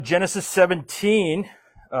Genesis 17,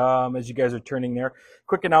 as you guys are turning there.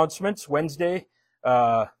 Quick announcements. Wednesday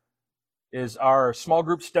is our small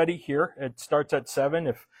group study here. It starts at 7.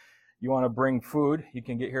 If you want to bring food, you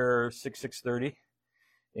can get here 6:30.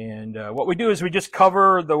 And what we do is we just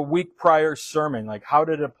cover the week prior sermon, like how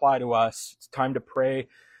did it apply to us? It's time to pray,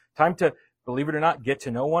 time to, believe it or not, get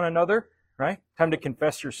to know one another, right? Time to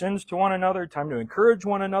confess your sins to one another, time to encourage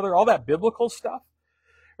one another, all that biblical stuff,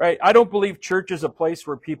 right? I don't believe church is a place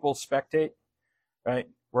where people spectate, right?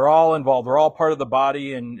 We're all involved. We're all part of the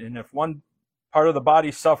body, and if one part of the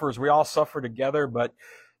body suffers, we all suffer together, but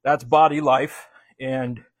that's body life,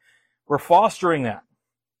 and we're fostering that.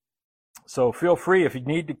 So feel free, if you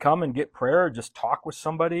need to come and get prayer, just talk with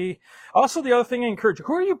somebody. Also, the other thing I encourage you,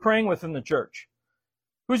 who are you praying with in the church?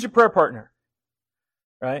 Who's your prayer partner?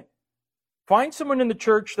 Right? Find someone in the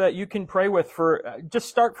church that you can pray with for, just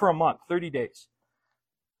start for a month, 30 days.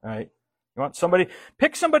 Right? You want somebody,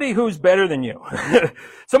 pick somebody who's better than you.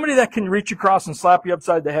 Somebody that can reach across and slap you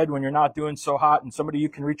upside the head when you're not doing so hot, and somebody you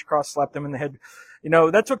can reach across, slap them in the head. You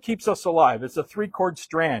know, that's what keeps us alive. It's a 3-chord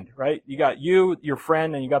strand, right? You got you, your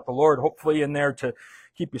friend, and you got the Lord hopefully in there to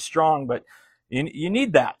keep you strong, but you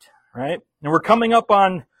need that, right? And we're coming up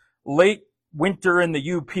on late winter in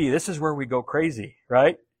the UP. This is where we go crazy,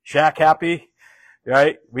 right? Shack happy,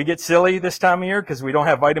 right? We get silly this time of year because we don't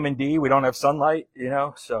have vitamin D, we don't have sunlight, you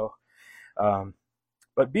know, so,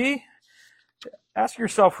 but ask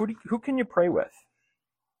yourself, who can you pray with?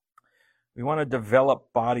 We want to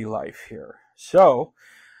develop body life here. So,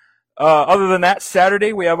 other than that,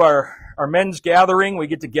 Saturday we have our men's gathering. We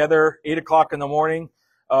get together 8 o'clock in the morning,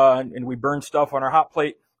 and we burn stuff on our hot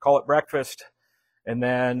plate, call it breakfast. And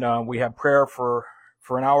then we have prayer for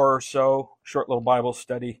an hour or so, short little Bible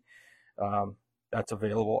study. That's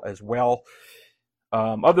available as well.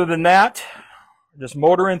 Other than that, just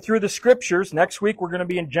motoring through the scriptures. Next week we're going to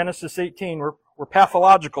be in Genesis 18. We're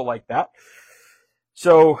pathological like that.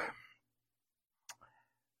 So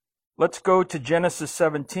let's go to Genesis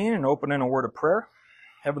 17 and open in a word of prayer.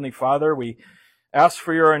 Heavenly Father, we ask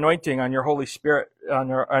for your anointing on your Holy Spirit, on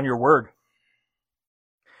your word.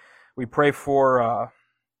 We pray for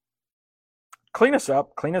clean us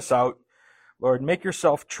up, clean us out. Lord, make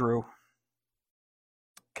yourself true.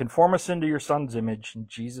 Conform us into your Son's image. In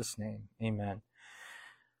Jesus' name, amen.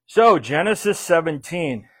 So, Genesis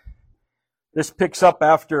 17. This picks up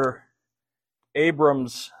after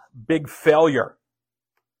Abram's big failure.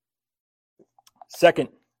 Second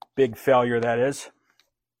big failure, that is.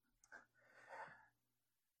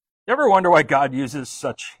 You ever wonder why God uses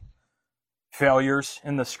such failures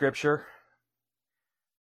in the scripture?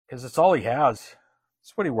 Because it's all he has.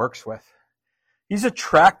 It's what he works with. He's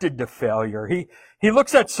attracted to failure. He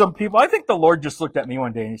looks at some people. I think the Lord just looked at me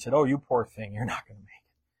one day and he said, "Oh, you poor thing, you're not going to make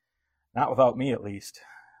it. Not without me, at least."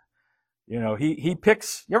 You know, he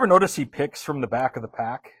picks, you ever notice he picks from the back of the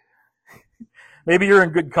pack? Maybe you're in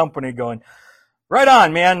good company going, "Right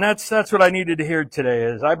on, man. That's what I needed to hear today,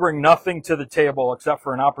 is I bring nothing to the table except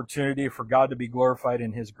for an opportunity for God to be glorified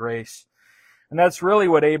in his grace." And that's really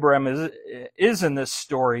what Abram is in this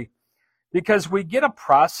story, because we get a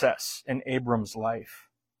process in Abram's life.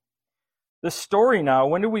 The story now,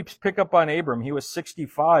 when did we pick up on Abram? He was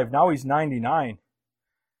 65. Now he's 99.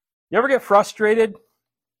 You ever get frustrated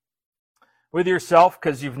with yourself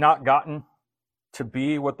because you've not gotten to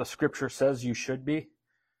be what the scripture says you should be?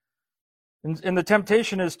 And the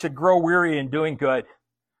temptation is to grow weary in doing good.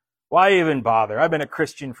 Why even bother? I've been a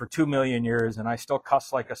Christian for 2 million years and I still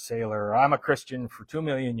cuss like a sailor. Or I'm a Christian for 2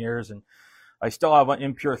 million years and I still have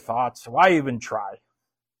impure thoughts. Why even try?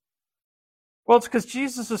 Well, it's because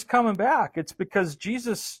Jesus is coming back. It's because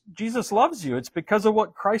Jesus loves you. It's because of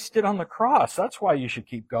what Christ did on the cross. That's why you should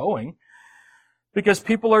keep going. Because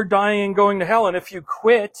people are dying and going to hell. And if you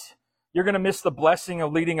quit, you're going to miss the blessing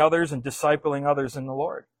of leading others and discipling others in the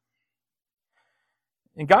Lord.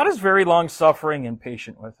 And God is very long-suffering and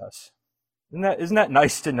patient with us. Isn't that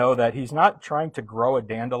nice to know that he's not trying to grow a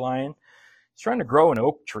dandelion? He's trying to grow an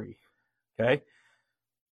oak tree. Okay?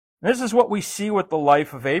 And this is what we see with the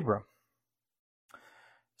life of Abram.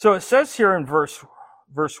 So it says here in verse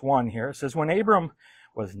 1 here, it says, when Abram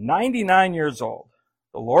was 99 years old,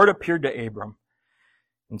 the Lord appeared to Abram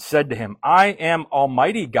and said to him, "I am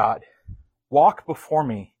Almighty God. Walk before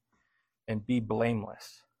me and be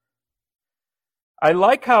blameless." I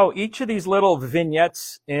like how each of these little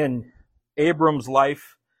vignettes in Abram's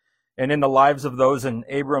life and in the lives of those in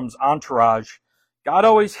Abram's entourage, God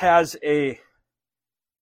always has a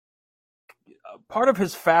part of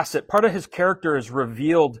his facet, part of his character is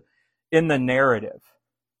revealed in the narrative.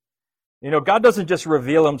 You know, God doesn't just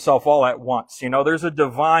reveal himself all at once. You know, there's a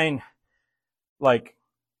divine,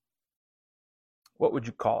 what would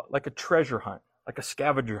you call it? Like a treasure hunt, like a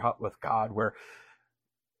scavenger hunt with God, where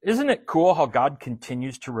isn't it cool how God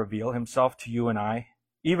continues to reveal himself to you and I,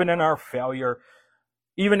 even in our failure,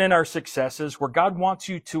 even in our successes, where God wants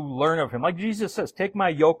you to learn of him. Like Jesus says, take my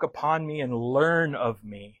yoke upon me and learn of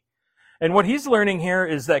me. And what he's learning here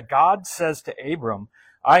is that God says to Abram,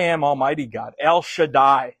 I am Almighty God, El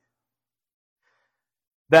Shaddai.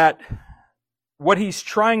 That what he's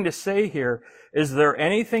trying to say here is there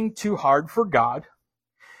anything too hard for God?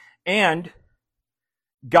 And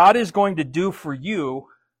God is going to do for you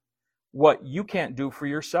what you can't do for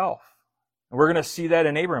yourself. And we're going to see that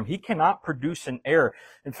in Abraham. He cannot produce an heir.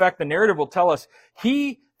 In fact, the narrative will tell us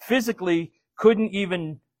he physically couldn't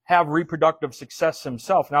even have reproductive success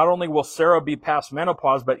himself. Not only will Sarah be past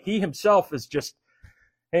menopause, but he himself is just,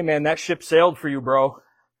 hey man, that ship sailed for you, bro.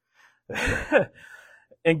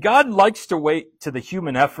 And God likes to wait till the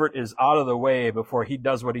human effort is out of the way before he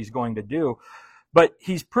does what he's going to do. But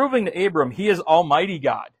he's proving to Abram he is Almighty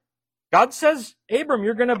God. God says, Abram,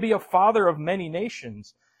 you're going to be a father of many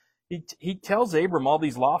nations. He tells Abram all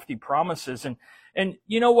these lofty promises. And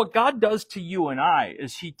you know what God does to you and I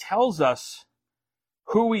is he tells us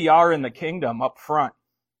who we are in the kingdom up front.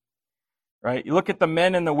 Right? You look at the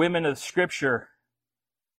men and the women of Scripture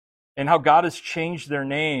and how God has changed their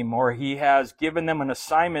name, or he has given them an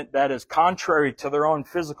assignment that is contrary to their own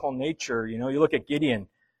physical nature. You know, you look at Gideon.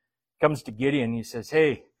 Comes to Gideon, he says,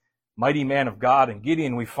 hey, mighty man of God. And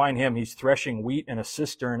Gideon, we find him, he's threshing wheat in a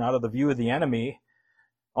cistern out of the view of the enemy,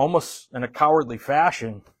 almost in a cowardly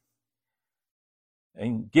fashion.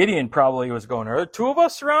 And Gideon probably was going, are there two of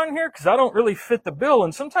us around here? Because I don't really fit the bill.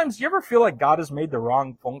 And sometimes, do you ever feel like God has made the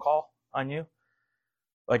wrong phone call on you?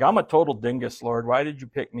 Like, I'm a total dingus, Lord. Why did you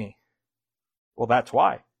pick me? Well, that's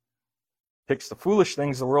why. Picks the foolish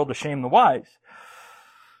things of the world to shame the wise.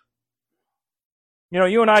 You know,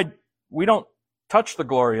 you and I, we don't touch the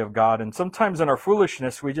glory of God. And sometimes in our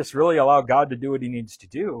foolishness, we just really allow God to do what he needs to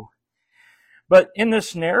do. But in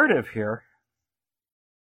this narrative here,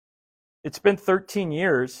 it's been 13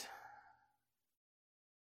 years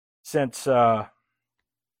since God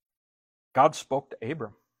spoke to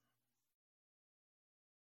Abram.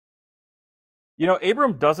 You know,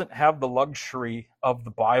 Abram doesn't have the luxury of the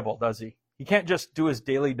Bible, does he? He can't just do his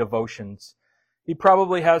daily devotions. He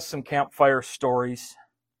probably has some campfire stories.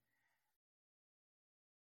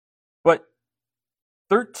 But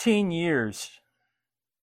 13 years,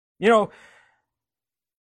 you know,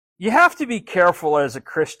 you have to be careful as a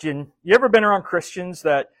Christian. You ever been around Christians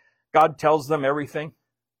that God tells them everything?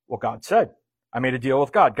 Well, God said. I made a deal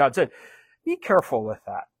with God. God said. Be careful with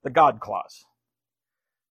that, the God clause.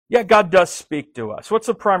 Yeah, God does speak to us. What's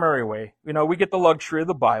the primary way? You know, we get the luxury of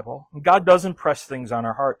the Bible, and God does impress things on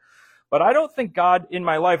our heart. But I don't think God, in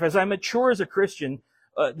my life, as I mature as a Christian,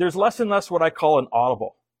 there's less and less what I call an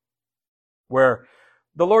audible, where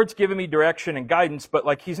the Lord's given me direction and guidance, but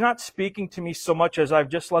like he's not speaking to me so much as I've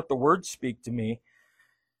just let the Word speak to me.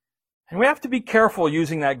 And we have to be careful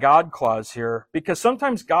using that God clause here, because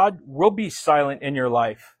sometimes God will be silent in your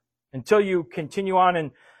life until you continue on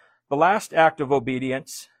in the last act of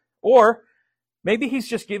obedience, or maybe he's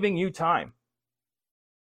just giving you time,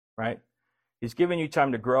 right? He's giving you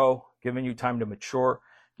time to grow, giving you time to mature,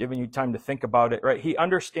 giving you time to think about it, right? He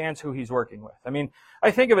understands who he's working with. I mean,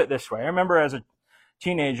 I think of it this way. I remember as a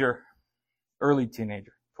teenager, early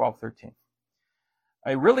teenager, 12, 13,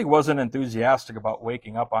 I really wasn't enthusiastic about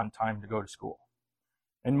waking up on time to go to school.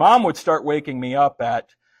 And Mom would start waking me up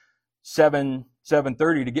at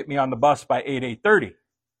 7:30 to get me on the bus by 8:30.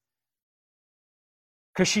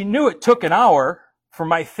 Because she knew it took an hour for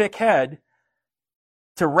my thick head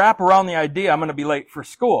to wrap around the idea I'm going to be late for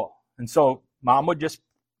school. And so Mom would just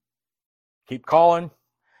keep calling,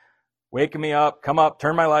 waking me up, come up,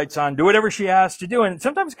 turn my lights on, do whatever she has to do. And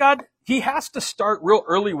sometimes God, he has to start real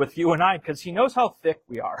early with you and I because he knows how thick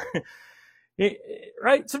we are.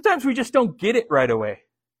 Right? Sometimes we just don't get it right away.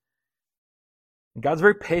 And God's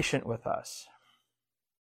very patient with us.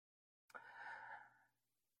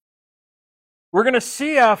 We're going to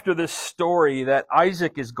see after this story that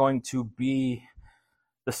Isaac is going to be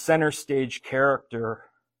the center stage character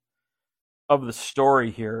of the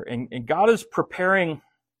story here. And God is preparing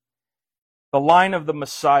the line of the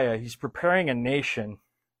Messiah. He's preparing a nation.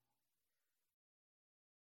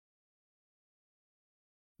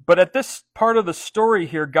 But at this part of the story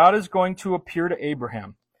here, God is going to appear to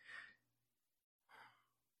Abraham.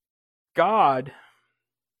 God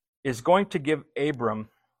is going to give Abram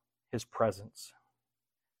his presence.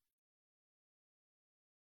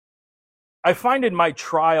 I find in my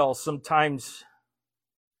trials sometimes,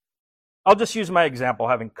 I'll just use my example,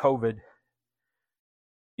 having COVID.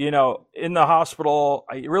 in the hospital,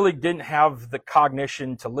 I really didn't have the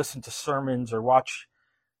cognition to listen to sermons or watch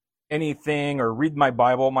anything or read my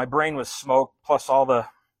Bible. My brain was smoked, plus all the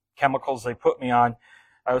chemicals they put me on.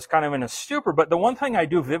 I was kind of in a stupor. But the one thing I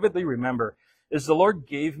do vividly remember is the Lord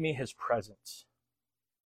gave me his presence.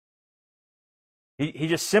 He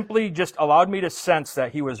just simply allowed me to sense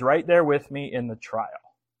that he was right there with me in the trial.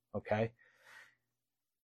 Okay?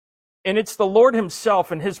 And it's the Lord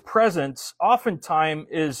himself, and his presence oftentimes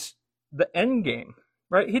is the end game,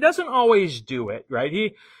 right? He doesn't always do it, right?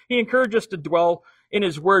 He encourages us to dwell in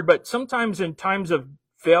his word, but sometimes in times of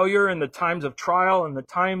failure and the times of trial and the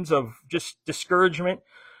times of just discouragement,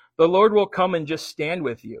 the Lord will come and just stand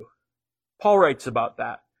with you. Paul writes about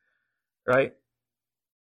that, right?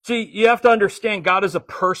 See, you have to understand God is a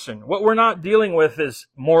person. What we're not dealing with is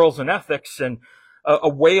morals and ethics and a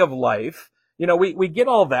way of life. We get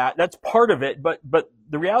all that. That's part of it. But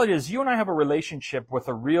the reality is you and I have a relationship with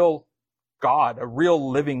a real God, a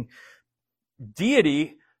real living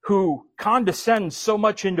deity who condescends so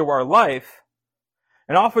much into our life.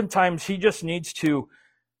 And oftentimes he just needs to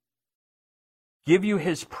give you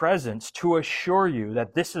his presence to assure you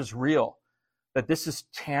that this is real, that this is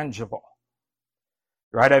tangible.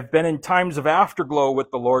 Right? I've been in times of afterglow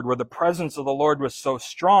with the Lord where the presence of the Lord was so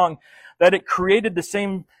strong that it created the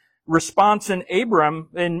same response in Abram,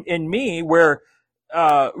 in me, where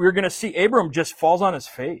we're going to see Abram just falls on his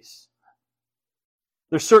face.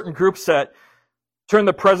 There's certain groups that turn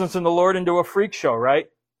the presence of the Lord into a freak show, right?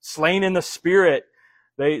 Slain in the spirit.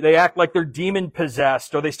 They act like they're demon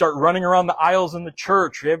possessed, or they start running around the aisles in the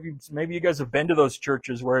church. Maybe you guys have been to those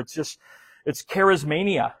churches where it's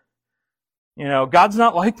charismania. God's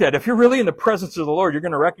not like that. If you're really in the presence of the Lord, you're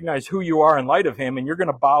going to recognize who you are in light of him, and you're going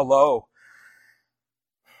to bow low.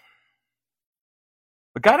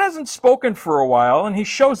 But God hasn't spoken for a while, and he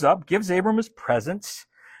shows up, gives Abram his presence,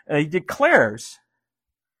 and he declares,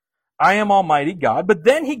 I am Almighty God. But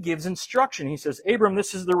then he gives instruction. He says, Abram,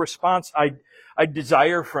 this is the response I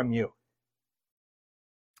desire from you.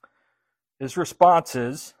 His response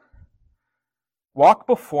is, walk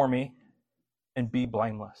before me and be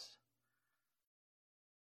blameless.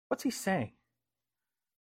 What's he saying?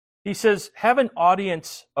 He says, have an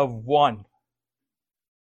audience of one.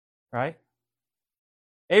 Right?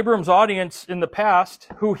 Abram's audience in the past,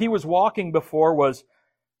 who he was walking before, was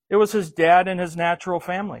his dad and his natural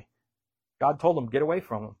family. God told him, get away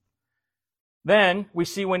from him. Then we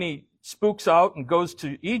see when he spooks out and goes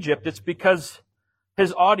to Egypt, it's because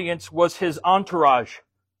his audience was his entourage.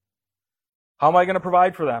 How am I going to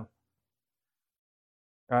provide for them?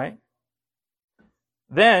 Right?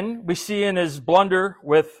 Then we see in his blunder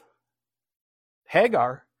with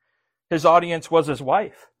Hagar, his audience was his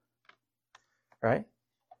wife. Right?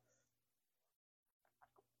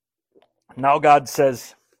 Now God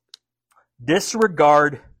says,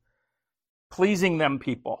 disregard pleasing them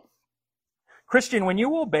people. Christian, when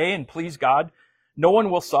you obey and please God, no one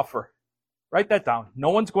will suffer. Write that down. No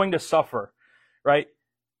one's going to suffer. Right?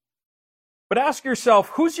 But ask yourself,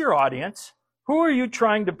 who's your audience? Who are you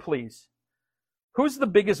trying to please? Who's the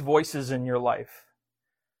biggest voices in your life?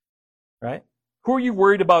 Right? Who are you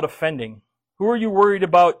worried about offending? Who are you worried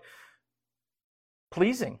about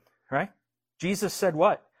pleasing? Right? Jesus said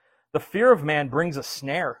what? The fear of man brings a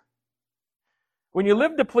snare. When you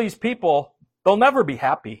live to please people, they'll never be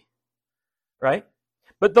happy. Right?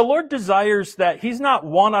 But the Lord desires that he's not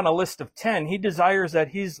one on a list of 10. He desires that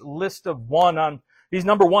he's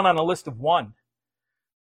number one on a list of one.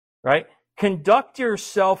 Right? Conduct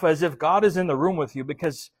yourself as if God is in the room with you,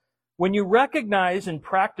 because when you recognize and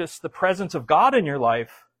practice the presence of God in your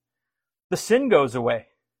life, the sin goes away.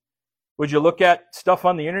 Would you look at stuff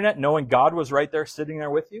on the internet knowing God was right there sitting there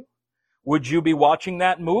with you? Would you be watching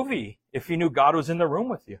that movie if you knew God was in the room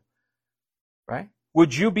with you? Right?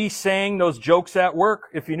 Would you be saying those jokes at work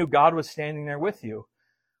if you knew God was standing there with you?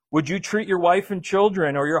 Would you treat your wife and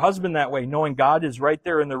children or your husband that way, knowing God is right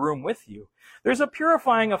there in the room with you? There's a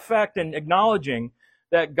purifying effect in acknowledging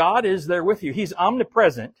that God is there with you. He's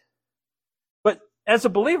omnipresent. But as a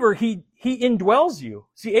believer, he indwells you.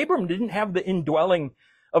 See, Abram didn't have the indwelling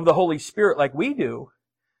of the Holy Spirit like we do.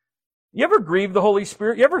 You ever grieve the Holy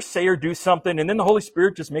Spirit? You ever say or do something and then the Holy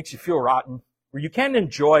Spirit just makes you feel rotten? Where you can't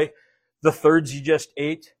enjoy the thirds you just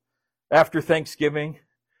ate after Thanksgiving,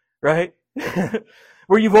 right?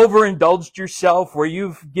 Where you've overindulged yourself, where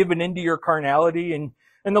you've given into your carnality, and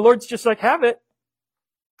the Lord's just like, have it.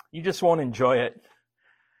 You just won't enjoy it,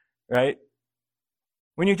 right?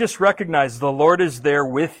 When you just recognize the Lord is there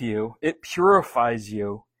with you, it purifies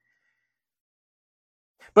you.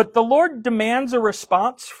 But the Lord demands a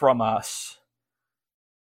response from us.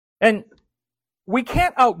 And we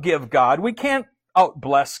can't outgive God. We can't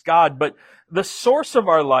outbless God, but the source of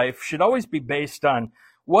our life should always be based on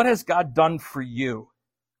what has God done for you,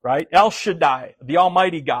 right? El Shaddai, the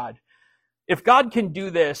Almighty God. If God can do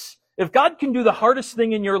this, if God can do the hardest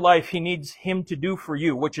thing in your life, He needs Him to do for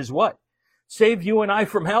you, which is what? Save you and I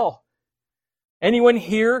from hell. Anyone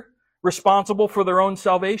here responsible for their own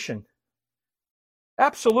salvation?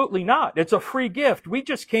 Absolutely not. It's a free gift. We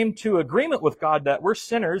just came to agreement with God that we're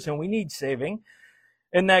sinners and we need saving,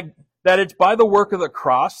 and that it's by the work of the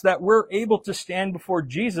cross that we're able to stand before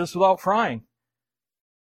Jesus without frying.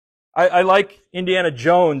 I like Indiana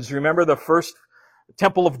Jones. Remember the first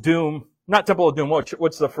Temple of Doom? Not Temple of Doom.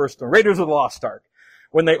 What's the first one? Raiders of the Lost Ark.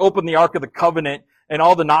 When they open the Ark of the Covenant and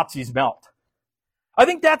all the Nazis melt. I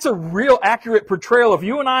think that's a real accurate portrayal. If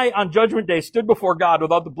you and I on Judgment Day stood before God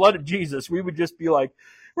without the blood of Jesus, we would just be like,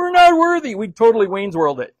 we're not worthy. We'd totally Wayne's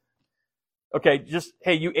World it. Okay, just,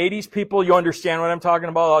 hey, you 80s people, you understand what I'm talking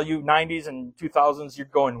about. All you 90s and 2000s, you're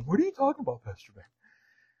going, what are you talking about, Pastor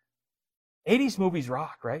Ben? 80s movies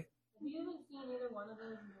rock, right? If you haven't seen either one of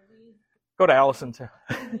those movies, go to Allison too.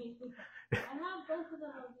 I have both of them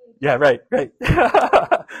on VHS. Yeah, right.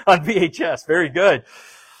 On VHS. Very good.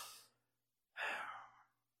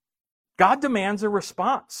 God demands a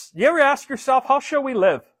response. You ever ask yourself, how shall we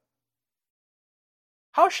live?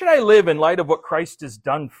 How should I live in light of what Christ has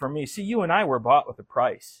done for me? See, you and I were bought with a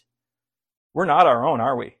price. We're not our own,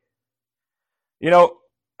 are we? You know,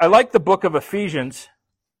 I like the book of Ephesians.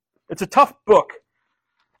 It's a tough book.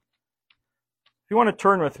 If you want to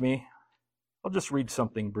turn with me, I'll just read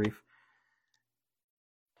something brief.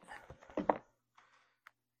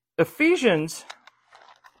 Ephesians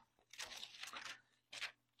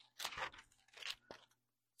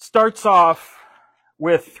starts off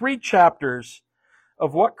with 3 chapters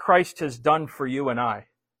of what Christ has done for you and I.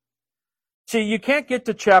 See, you can't get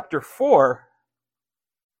to chapter 4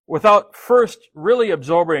 without first really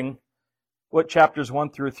absorbing what chapters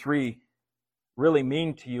 1 through 3 really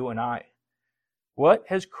mean to you and I. What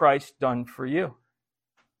has Christ done for you?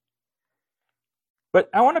 But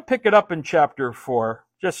I want to pick it up in chapter 4.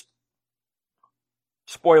 Just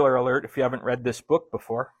spoiler alert if you haven't read this book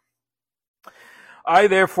before. I,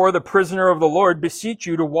 therefore, the prisoner of the Lord, beseech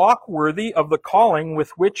you to walk worthy of the calling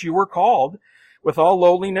with which you were called, with all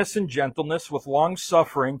lowliness and gentleness, with long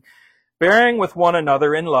suffering, bearing with one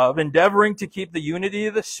another in love, endeavoring to keep the unity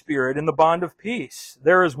of the Spirit in the bond of peace.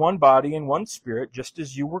 There is one body and one Spirit, just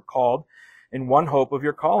as you were called, in one hope of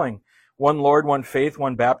your calling. One Lord, one faith,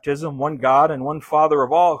 one baptism, one God, and one Father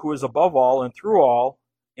of all, who is above all and through all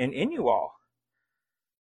and in you all.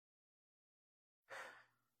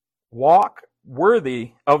 Walk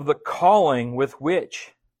worthy of the calling with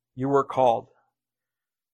which you were called.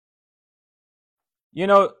 You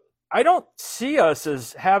know, I don't see us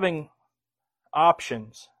as having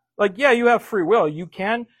options. Like, yeah, you have free will. You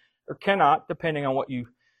can or cannot, depending on what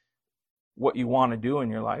you want to do in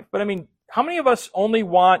your life. But I mean, how many of us only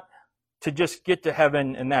want to just get to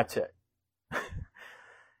heaven and that's it?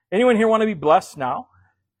 Anyone here want to be blessed now?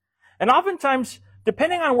 And oftentimes,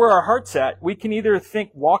 depending on where our heart's at, we can either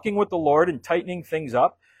think walking with the Lord and tightening things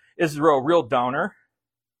up is a real downer,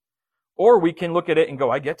 or we can look at it and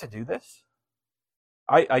go, I get to do this.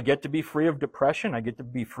 I get to be free of depression. I get to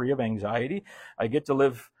be free of anxiety. I get to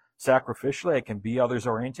live sacrificially. I can be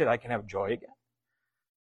others-oriented. I can have joy again.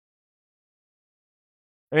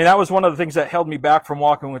 I mean, that was one of the things that held me back from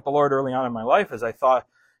walking with the Lord early on in my life, is I thought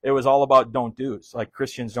it was all about don't do's. Like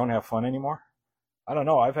Christians don't have fun anymore. I don't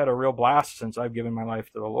know. I've had a real blast since I've given my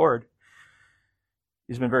life to the Lord.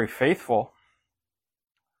 He's been very faithful.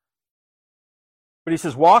 But he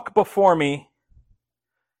says, walk before me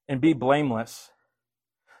and be blameless.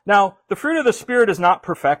 Now, the fruit of the Spirit is not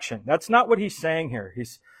perfection. That's not what he's saying here.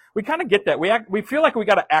 We kind of get that. We feel like we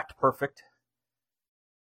got to act perfect.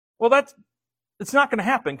 Well, it's not going to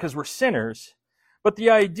happen because we're sinners. But the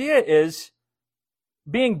idea is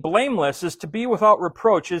being blameless is to be without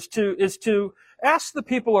reproach, is to ask the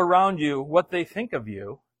people around you what they think of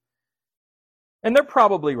you. And they're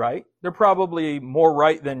probably right. They're probably more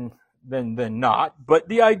right than not. But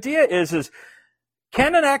the idea is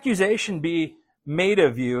can an accusation be made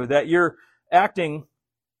of you that you're acting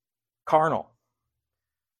carnal?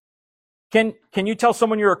 Can you tell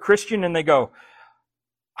someone you're a Christian and they go,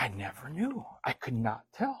 I never knew. I could not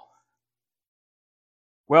tell.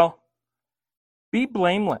 Well, be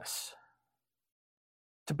blameless.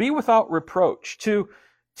 To be without reproach. To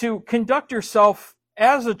conduct yourself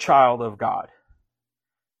as a child of God.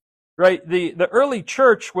 Right? The early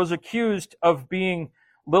church was accused of being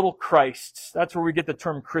little Christs. That's where we get the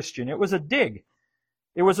term Christian. It was a dig.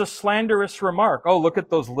 It was a slanderous remark. Oh, look at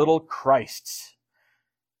those little Christs.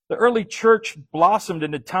 The early church blossomed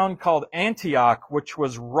in a town called Antioch, which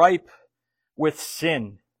was ripe with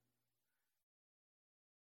sin.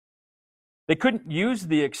 They couldn't use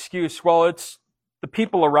the excuse, well, it's the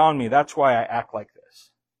people around me, that's why I act like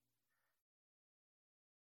this.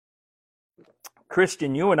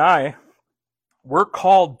 Christian, you and I, we're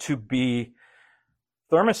called to be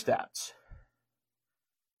thermostats.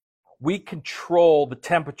 We control the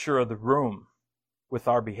temperature of the room with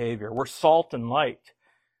our behavior. We're salt and light.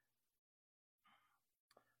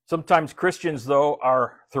 Sometimes Christians, though,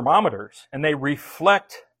 are thermometers, and they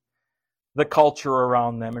reflect the culture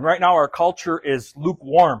around them. And right now our culture is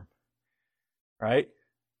lukewarm, right?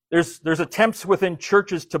 There's attempts within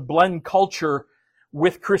churches to blend culture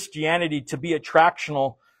with Christianity to be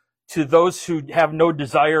attractional to those who have no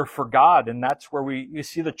desire for God. And that's where you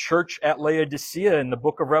see the church at Laodicea in the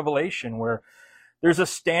book of Revelation, where there's a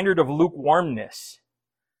standard of lukewarmness.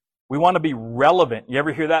 We want to be relevant. You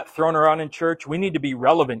ever hear that thrown around in church? We need to be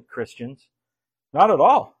relevant, Christians. Not at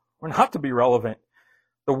all. We're not to be relevant.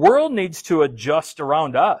 The world needs to adjust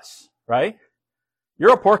around us, right?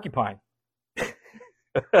 You're a porcupine.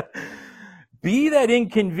 Be that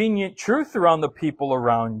inconvenient truth around the people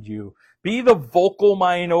around you. Be the vocal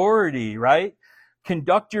minority, right?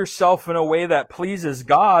 Conduct yourself in a way that pleases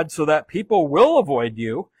God so that people will avoid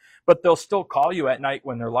you, but they'll still call you at night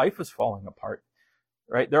when their life is falling apart,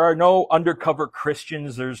 right? There are no undercover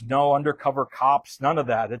Christians. There's no undercover cops. None of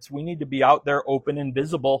that. We need to be out there open and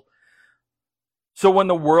visible. So when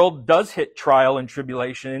the world does hit trial and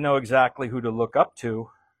tribulation, they know exactly who to look up to.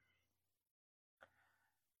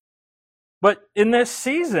 But in this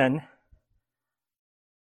season,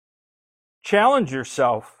 challenge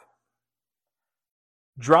yourself.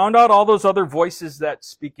 Drown out all those other voices that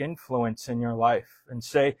speak influence in your life and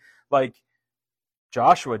say, like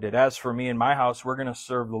Joshua did, as for me and my house, we're going to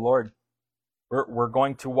serve the Lord. We're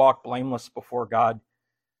going to walk blameless before God,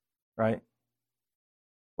 right?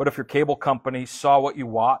 What if your cable company saw what you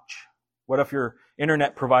watch? What if your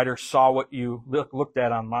internet provider saw what you looked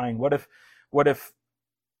at online? What if,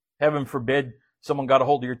 heaven forbid, someone got a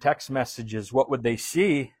hold of your text messages? What would they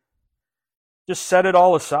see? Just set it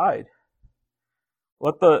all aside.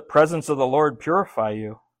 Let the presence of the Lord purify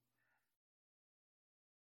you.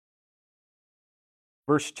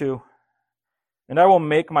 Verse 2. And I will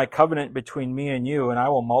make my covenant between me and you, and I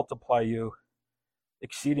will multiply you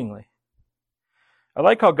exceedingly. I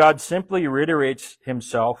like how God simply reiterates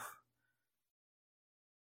himself.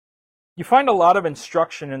 You find a lot of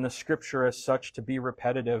instruction in the scripture as such to be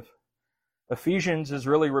repetitive. Ephesians is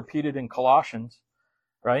really repeated in Colossians,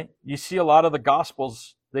 right? You see a lot of the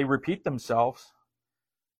Gospels, they repeat themselves.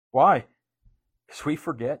 Why? Because we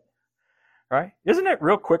forget, right? Isn't it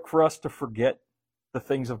real quick for us to forget the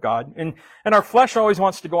things of God? And our flesh always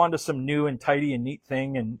wants to go on to some new and tidy and neat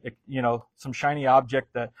thing and, some shiny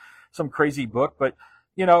object, some crazy book. But,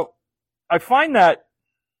 I find that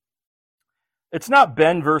it's not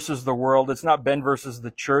Ben versus the world. It's not Ben versus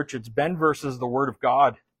the church. It's Ben versus the Word of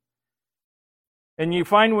God. And you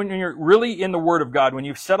find when you're really in the Word of God, when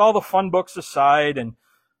you've set all the fun books aside and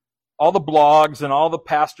all the blogs and all the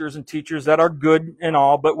pastors and teachers that are good and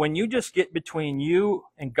all, but when you just get between you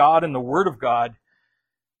and God and the Word of God,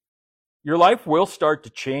 your life will start to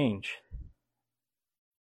change.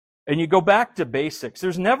 And you go back to basics.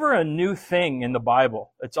 There's never a new thing in the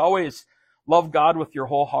Bible. It's always love God with your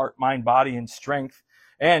whole heart, mind, body, and strength,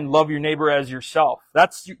 and love your neighbor as yourself.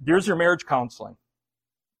 There's your marriage counseling.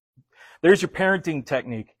 There's your parenting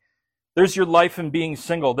technique. There's your life in being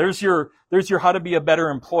single. There's your how to be a better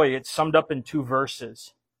employee. It's summed up in 2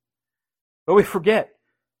 verses. But we forget.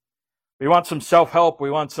 We want some self-help.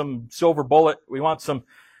 We want some silver bullet. We want some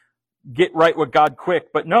get right with God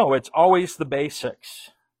quick. But no, it's always the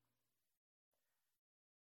basics.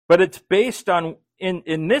 But it's based on,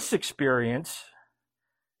 in this experience,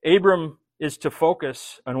 Abram is to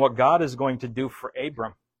focus on what God is going to do for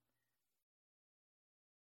Abram.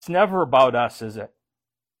 It's never about us, is it?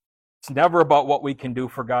 It's never about what we can do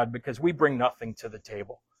for God, because we bring nothing to the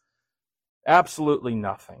table. Absolutely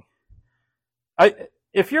nothing.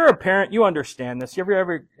 If you're a parent, you understand this. You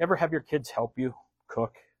ever have your kids help you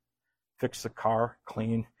cook, fix the car,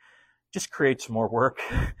 clean? Just creates more work,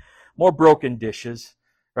 more broken dishes,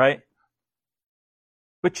 right?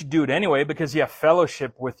 But you do it anyway because you have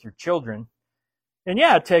fellowship with your children. And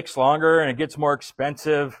yeah, it takes longer and it gets more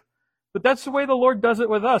expensive. But that's the way the Lord does it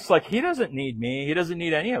with us. Like, He doesn't need me. He doesn't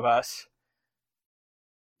need any of us.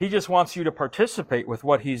 He just wants you to participate with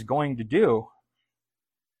what He's going to do.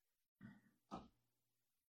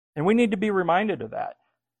 And we need to be reminded of that.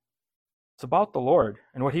 It's about the Lord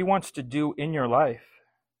and what He wants to do in your life.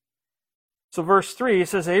 So verse 3, it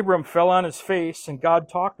says, Abram fell on his face and God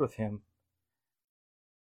talked with him.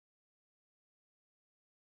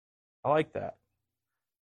 I like that.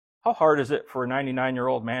 How hard is it for a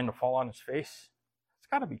 99-year-old man to fall on his face? It's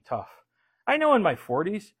got to be tough. I know in my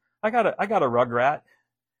 40s, I got a rug rat.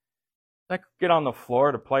 I get on the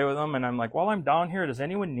floor to play with them, and I'm like, while I'm down here, does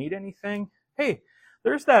anyone need anything? Hey,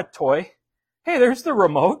 there's that toy. Hey, there's the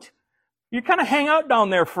remote. You kind of hang out down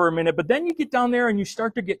there for a minute, but then you get down there and you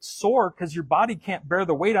start to get sore because your body can't bear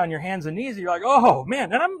the weight on your hands and knees. You're like, oh,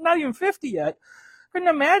 man, and I'm not even 50 yet. Couldn't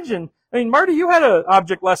imagine. I mean, Marty, you had an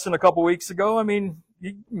object lesson a couple weeks ago. I mean,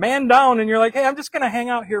 you man down and you're like, hey, I'm just going to hang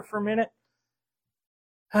out here for a minute.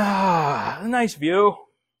 Ah, a nice view.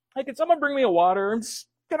 Hey, can someone bring me a water? I'm just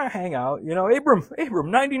going to hang out. You know, Abram,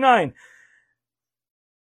 99.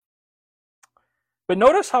 But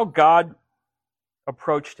notice how God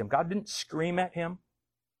approached him. God didn't scream at him.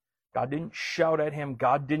 God didn't shout at him.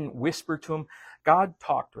 God didn't whisper to him. God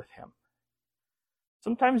talked with him.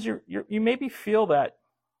 Sometimes you maybe feel that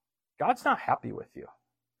God's not happy with you.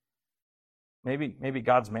 Maybe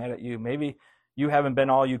God's mad at you. Maybe you haven't been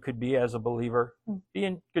all you could be as a believer. Be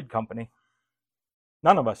in good company.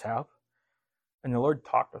 None of us have. And the Lord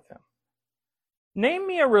talked with him. Name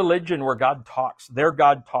me a religion where God talks. Their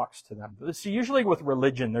God talks to them. See, usually with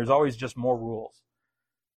religion, there's always just more rules.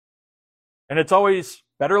 And it's always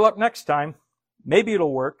better luck next time. Maybe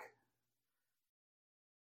it'll work.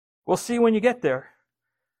 We'll see when you get there.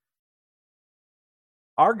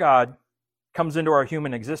 Our God comes into our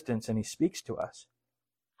human existence and he speaks to us.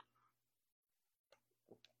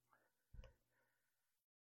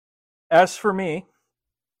 As for me,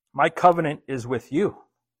 my covenant is with you,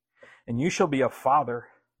 and you shall be a father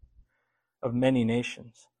of many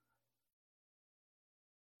nations.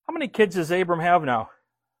 How many kids does Abram have now?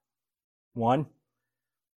 1.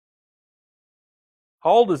 How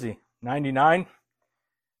old is he? 99.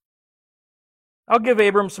 I'll give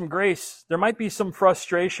Abram some grace. There might be some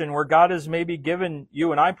frustration where God has maybe given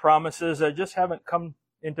you and I promises that just haven't come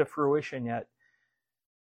into fruition yet.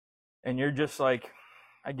 And you're just like,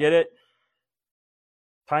 I get it.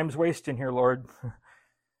 Time's wasting here, Lord.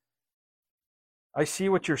 I see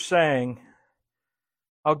what you're saying.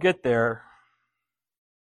 I'll get there.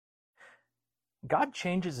 God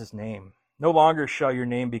changes his name. No longer shall your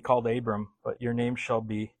name be called Abram, but your name shall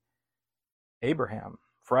be Abraham,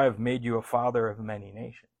 for I have made you a father of many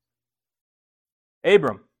nations.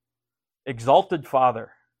 Abram, exalted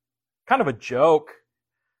father. Kind of a joke.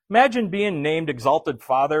 Imagine being named exalted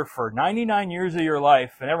father for 99 years of your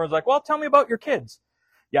life, and everyone's like, well, tell me about your kids.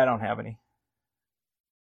 Yeah, I don't have any.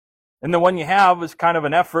 And the one you have is kind of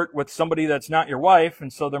an effort with somebody that's not your wife,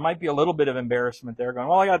 and so there might be a little bit of embarrassment there, going,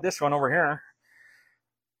 well, I got this one over here.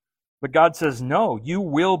 But God says, no, you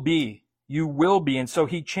will be. You will be. And so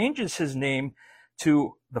he changes his name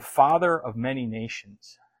to the father of many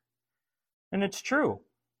nations. And it's true.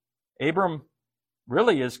 Abram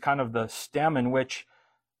really is kind of the stem in which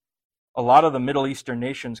a lot of the Middle Eastern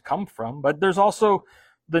nations come from. But there's also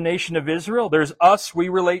the nation of Israel. There's us. We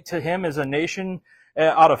relate to him as a nation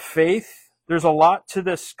out of faith. There's a lot to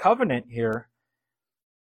this covenant here.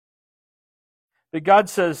 But God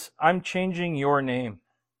says, I'm changing your name.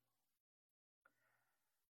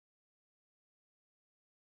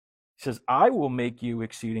 He says, I will make you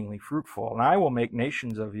exceedingly fruitful, and I will make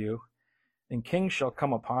nations of you, and kings shall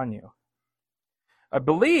come upon you. I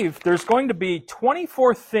believe there's going to be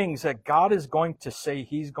 24 things that God is going to say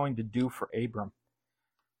he's going to do for Abram.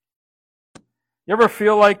 You ever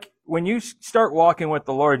feel like when you start walking with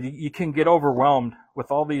the Lord, you can get overwhelmed with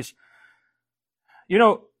all these. You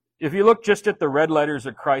know, if you look just at the red letters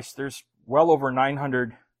of Christ, there's well over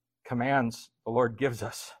 900 commands the Lord gives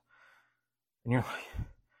us. And you're like,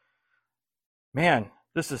 man,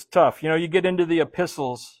 this is tough. You know, you get into the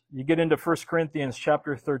epistles, you get into 1 Corinthians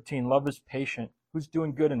chapter 13, love is patient. Who's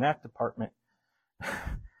doing good in that department?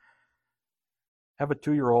 Have a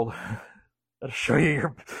 2-year-old.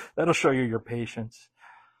 That'll show you your patience.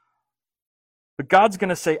 But God's going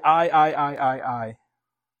to say, I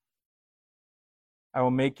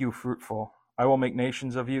will make you fruitful. I will make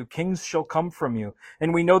nations of you. Kings shall come from you.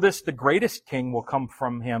 And we know this, the greatest king will come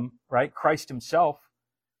from him, right? Christ himself.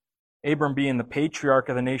 Abram being the patriarch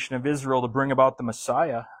of the nation of Israel to bring about the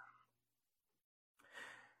Messiah.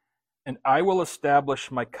 And I will establish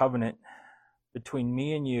my covenant between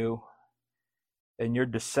me and you and your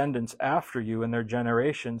descendants after you and their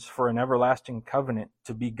generations for an everlasting covenant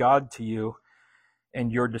to be God to you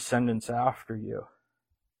and your descendants after you.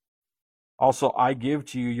 Also, I give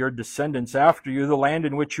to you your descendants after you the land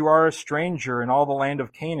in which you are a stranger and all the land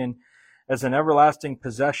of Canaan as an everlasting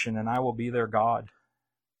possession, and I will be their God.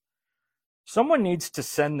 Someone needs to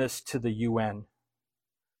send this to the UN.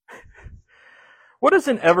 What does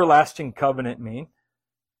an everlasting covenant mean?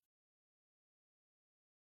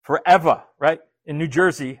 Forever, right? In New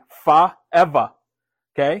Jersey, forever.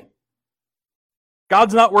 Okay?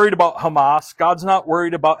 God's not worried about Hamas. God's not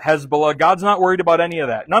worried about Hezbollah. God's not worried about any of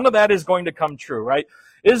that. None of that is going to come true, right?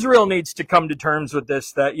 Israel needs to come to terms with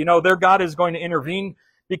this, that, their God is going to intervene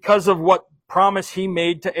because of what promise he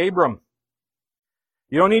made to Abram.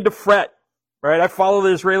 You don't need to fret, right? I follow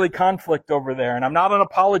the Israeli conflict over there, and I'm not an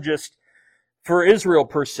apologist for Israel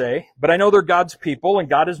per se, but I know they're God's people, and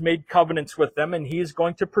God has made covenants with them, and he's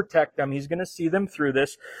going to protect them. He's going to see them through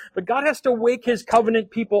this. But God has to wake his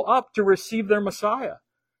covenant people up to receive their Messiah.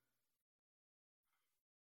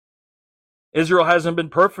 Israel hasn't been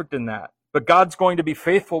perfect in that, but God's going to be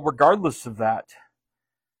faithful regardless of that.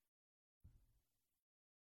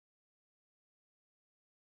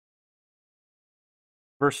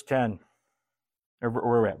 Verse 10. Or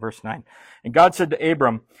we're at verse 9. And God said to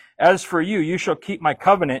Abram, "As for you, you shall keep my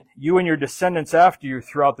covenant, you and your descendants after you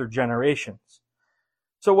throughout their generations."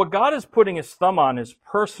 So what God is putting his thumb on is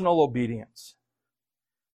personal obedience.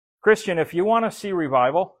 Christian, if you want to see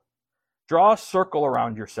revival, draw a circle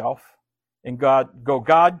around yourself and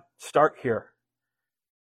God, start here.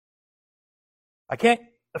 I can't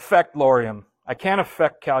affect Lorium. I can't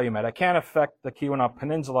affect Calumet. I can't affect the Keweenaw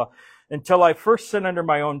Peninsula until I first sit under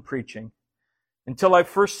my own preaching. Until I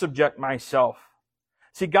first subject myself.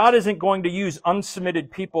 See, God isn't going to use unsubmitted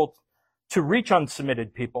people to reach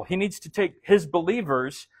unsubmitted people. He needs to take his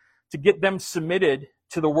believers to get them submitted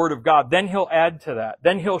to the Word of God. Then he'll add to that.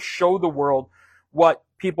 Then he'll show the world what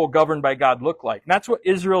people governed by God look like. And that's what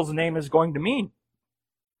Israel's name is going to mean.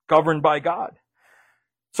 Governed by God.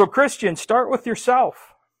 So Christian, start with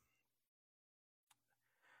yourself.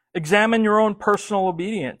 Examine your own personal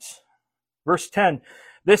obedience. Verse 10,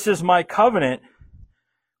 "This is my covenant,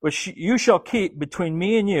 which you shall keep between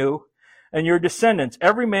me and you and your descendants.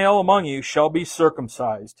 Every male among you shall be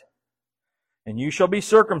circumcised. And you shall be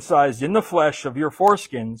circumcised in the flesh of your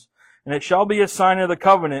foreskins, and it shall be a sign of the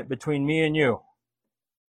covenant between me and you."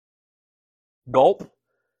 Gulp.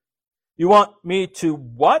 You want me to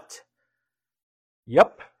what?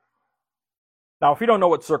 Yep. Now, if you don't know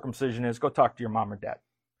what circumcision is, go talk to your mom or dad.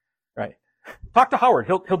 Right? Talk to Howard.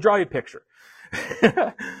 He'll draw you a picture.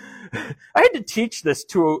 I had to teach this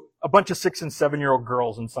to a bunch of 6- and 7-year-old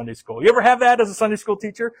girls in Sunday school. You ever have that as a Sunday school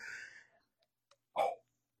teacher? Oh.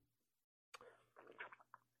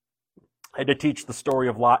 I had to teach the story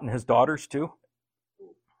of Lot and his daughters too.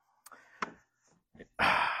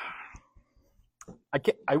 I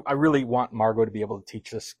really want Margot to be able to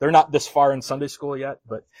teach this. They're not this far in Sunday school yet,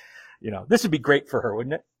 but this would be great for her,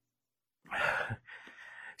 wouldn't it?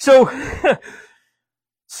 So,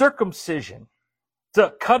 circumcision. It's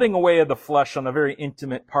a cutting away of the flesh on a very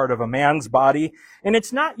intimate part of a man's body. And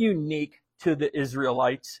it's not unique to the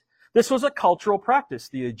Israelites. This was a cultural practice.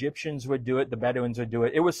 The Egyptians would do it. The Bedouins would do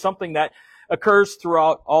it. It was something that occurs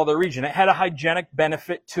throughout all the region. It had a hygienic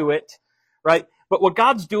benefit to it, right? But what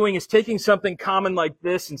God's doing is taking something common like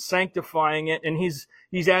this and sanctifying it, and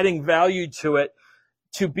he's adding value to it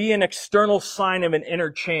to be an external sign of an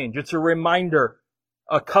interchange. It's a reminder,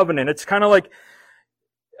 a covenant. It's kind of like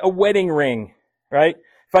a wedding ring. Right?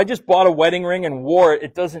 If I just bought a wedding ring and wore it,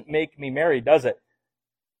 it doesn't make me married, does it?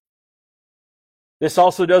 This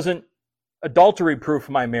also doesn't adultery-proof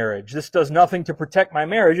my marriage. This does nothing to protect my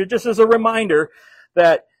marriage. It just is a reminder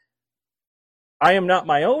that I am not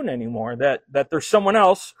my own anymore, that there's someone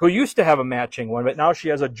else who used to have a matching one, but now she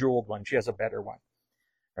has a jeweled one. She has a better one.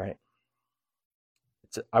 Right?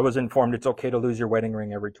 I was informed it's okay to lose your wedding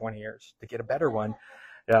ring every 20 years to get a better one.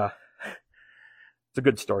 Yeah. It's a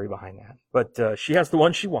good story behind that. But she has the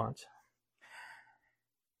one she wants.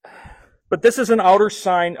 But this is an outer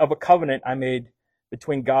sign of a covenant I made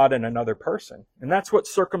between God and another person. And that's what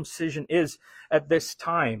circumcision is at this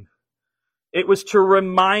time. It was to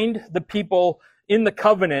remind the people in the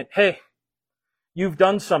covenant, hey, you've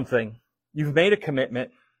done something. You've made a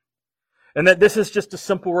commitment. And that this is just a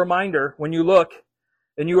simple reminder when you look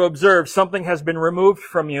and you observe something has been removed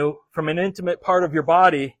from you, from an intimate part of your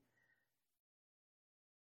body.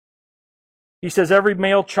 He says, every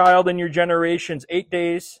male child in your generations, 8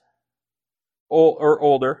 days or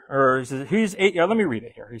older, or he says, he's 8, let me read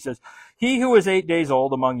it here. He says, he who is 8 days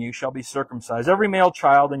old among you shall be circumcised, every male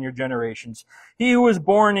child in your generations. He who is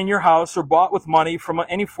born in your house or bought with money from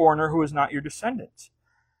any foreigner who is not your descendants.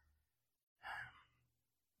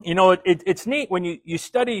 It's neat when you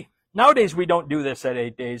study. Nowadays we don't do this at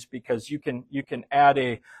 8 days because you can add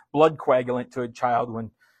a blood coagulant to a child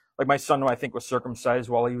when, like my son, who I think was circumcised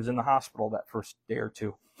while he was in the hospital that first day or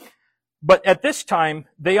two. But at this time,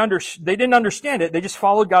 they didn't understand it. They just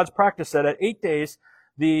followed God's practice that at 8 days,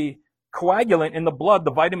 the coagulant in the blood,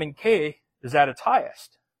 the vitamin K, is at its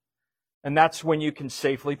highest. And that's when you can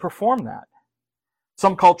safely perform that.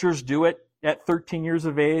 Some cultures do it at 13 years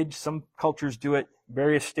of age. Some cultures do it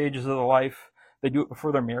various stages of their life. They do it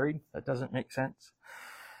before they're married. That doesn't make sense.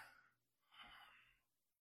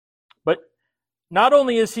 But not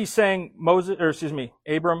only is he saying,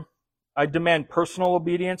 Abram, I demand personal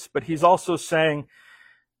obedience, but he's also saying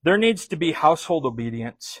there needs to be household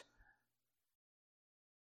obedience.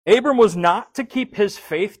 Abram was not to keep his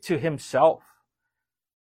faith to himself.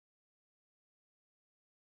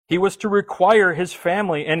 He was to require his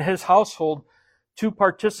family and his household to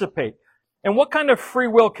participate. And what kind of free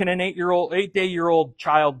will can an 8-day-old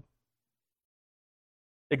child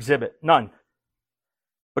exhibit? None.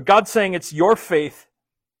 But God's saying it's your faith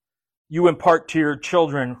you impart to your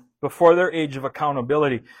children before their age of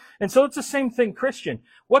accountability. And so it's the same thing, Christian.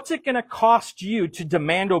 What's it going to cost you to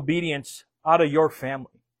demand obedience out of your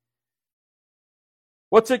family?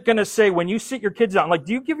 What's it going to say when you sit your kids down? Like,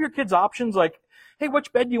 do you give your kids options like, hey,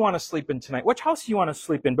 which bed do you want to sleep in tonight? Which house do you want to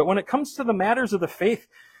sleep in? But when it comes to the matters of the faith,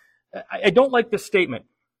 I don't like this statement.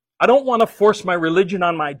 I don't want to force my religion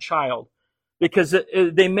on my child because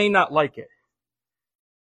they may not like it.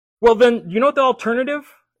 Well, then, you know what the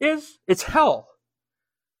alternative is? It's hell,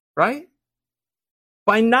 right?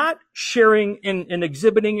 By not sharing and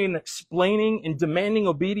exhibiting and explaining and demanding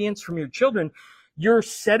obedience from your children, you're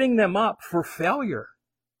setting them up for failure.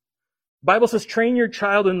 The Bible says, train your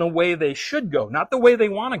child in the way they should go, not the way they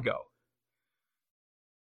want to go.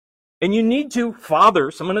 And you need to,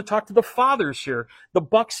 fathers, I'm going to talk to the fathers here. The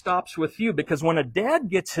buck stops with you because when a dad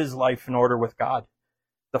gets his life in order with God,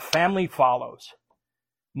 the family follows.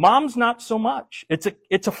 Mom's not so much. It's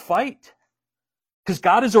a fight because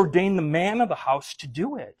God has ordained the man of the house to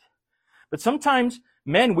do it. But sometimes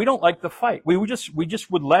men, we don't like the fight. We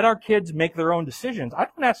just would let our kids make their own decisions. I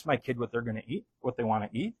don't ask my kid what they're going to eat, what they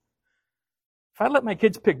want to eat. If I let my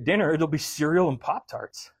kids pick dinner, it'll be cereal and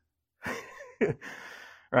Pop-Tarts.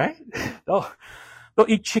 Right? They'll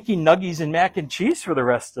eat chicken nuggies and mac and cheese for the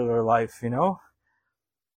rest of their life, you know?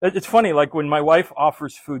 It's funny, like when my wife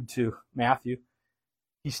offers food to Matthew,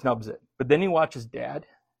 he snubs it. But then he watches Dad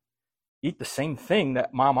eat the same thing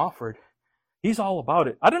that Mom offered. He's all about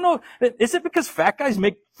it. I don't know. Is it because fat guys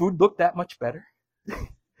make food look that much better?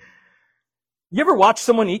 You ever watch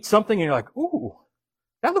someone eat something and you're like, ooh,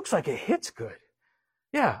 that looks like it hits good.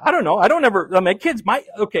 Yeah, I don't know. My kids might,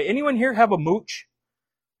 okay, anyone here have a mooch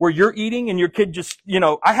where you're eating and your kid just,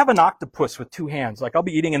 I have an octopus with 2 hands. Like I'll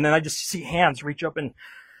be eating and then I just see hands reach up and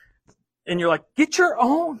you're like, get your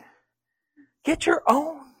own. Get your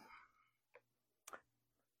own.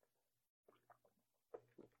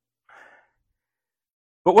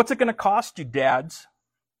 But what's it going to cost you, dads,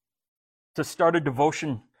 to start a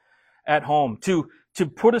devotion at home, to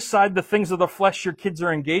put aside the things of the flesh your kids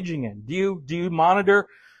are engaging in? Do you monitor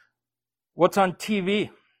what's on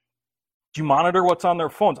TV? Do you monitor what's on their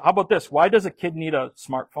phones? How about this? Why does a kid need a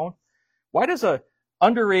smartphone? Why does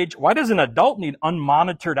an adult need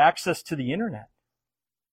unmonitored access to the internet?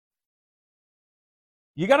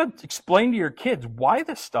 You got to explain to your kids why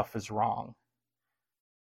this stuff is wrong.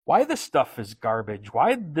 Why this stuff is garbage.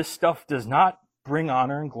 Why this stuff does not bring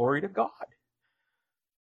honor and glory to God.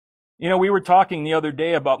 We were talking the other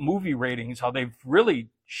day about movie ratings, how they've really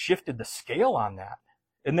shifted the scale on that.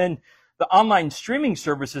 And then the online streaming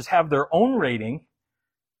services have their own rating.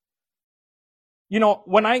 I'm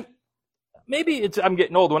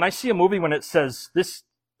getting old. When I see a movie when it says this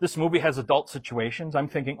movie has adult situations, I'm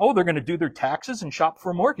thinking, oh, they're going to do their taxes and shop for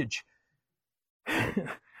a mortgage.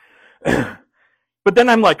 But then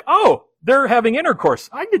I'm like, oh, they're having intercourse.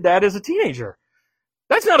 I did that as a teenager.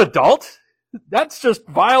 That's not adult. That's just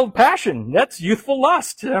vile passion. That's youthful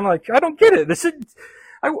lust. And I'm like, I don't get it.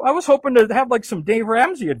 I was hoping to have like some Dave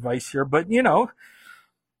Ramsey advice here, but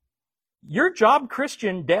your job,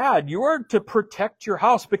 Christian dad, you are to protect your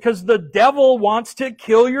house because the devil wants to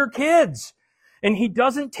kill your kids and he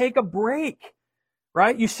doesn't take a break,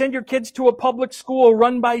 right? You send your kids to a public school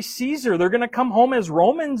run by Caesar. They're going to come home as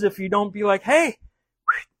Romans if you don't be like, hey,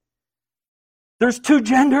 there's 2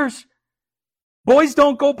 genders. Boys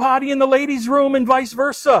don't go potty in the ladies' room and vice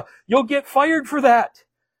versa. You'll get fired for that.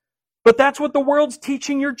 But that's what the world's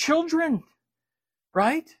teaching your children,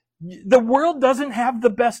 right? The world doesn't have the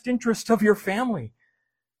best interest of your family,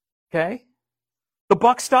 okay? The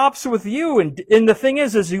buck stops with you. And the thing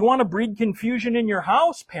is you want to breed confusion in your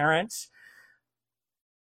house, parents.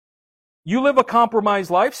 You live a compromised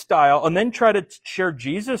lifestyle and then try to share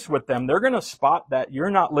Jesus with them. They're going to spot that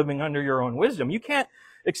you're not living under your own wisdom. You can't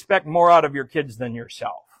expect more out of your kids than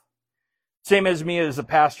yourself. Same as me as a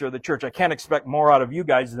pastor of the church. I can't expect more out of you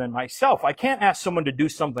guys than myself. I can't ask someone to do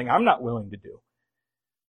something I'm not willing to do.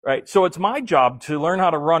 Right? So it's my job to learn how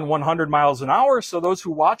to run 100 miles an hour, so those who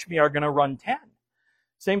watch me are going to run 10.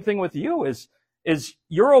 Same thing with you is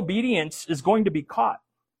your obedience is going to be caught.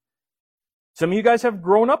 Some of you guys have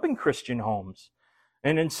grown up in Christian homes,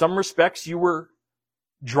 and in some respects you were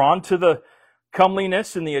drawn to the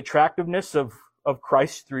comeliness and the attractiveness of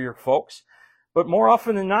Christ through your folks. But more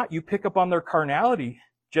often than not, you pick up on their carnality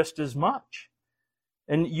just as much.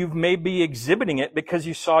 And you may be exhibiting it because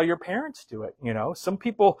you saw your parents do it. You know, some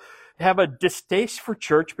people have a distaste for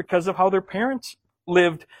church because of how their parents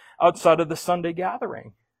lived outside of the Sunday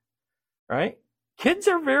gathering. Right? Kids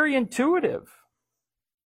are very intuitive.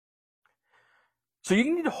 So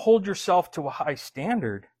you need to hold yourself to a high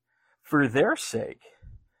standard for their sake.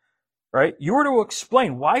 Right? You were to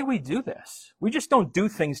explain why we do this. We just don't do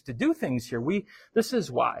things to do things here. This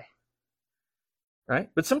is why. Right?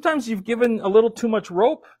 But sometimes you've given a little too much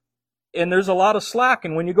rope and there's a lot of slack,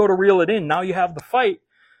 and when you go to reel it in, now you have the fight.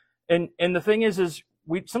 And the thing is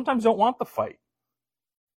we sometimes don't want the fight.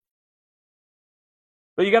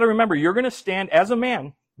 But you got to remember, you're going to stand as a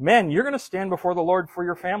man. Men, you're going to stand before the Lord for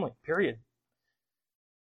your family. Period.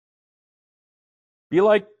 Be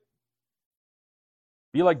like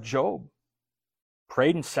Job.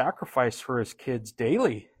 Prayed and sacrificed for his kids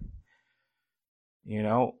daily. You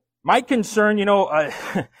know, my concern,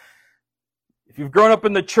 if you've grown up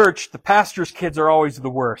in the church, the pastor's kids are always the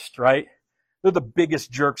worst, right? They're the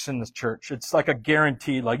biggest jerks in the church. It's like a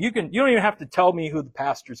guaranteed, you don't even have to tell me who the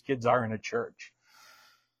pastor's kids are in a church.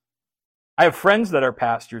 I have friends that are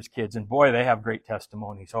pastors' kids, and boy, they have great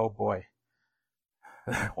testimonies. Oh boy.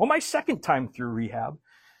 Well, my second time through rehab,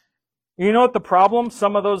 you know what the problem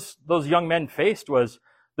some of those young men faced was?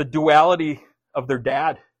 The duality of their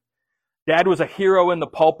dad. Dad was a hero in the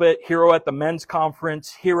pulpit, hero at the men's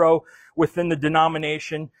conference, hero within the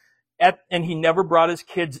denomination, and he never brought his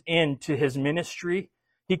kids into his ministry.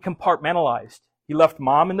 He compartmentalized. He left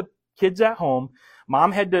mom and the kids at home.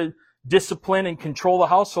 Mom had to discipline and control the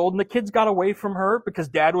household, and the kids got away from her because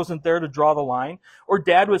dad wasn't there to draw the line, or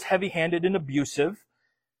dad was heavy-handed and abusive.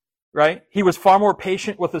 Right? He was far more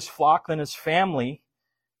patient with his flock than his family.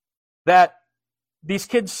 That these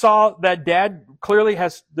kids saw that dad clearly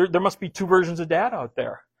there must be two versions of dad out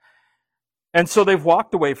there. And so they've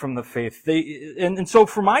walked away from the faith. And so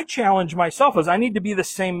for my challenge myself is I need to be the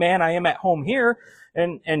same man I am at home here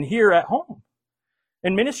and here at home.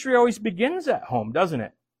 And ministry always begins at home, doesn't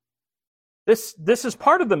it? This is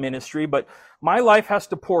part of the ministry, but my life has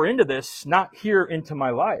to pour into this, not here into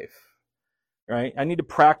my life. Right? I need to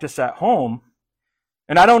practice at home.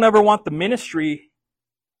 And I don't ever want the ministry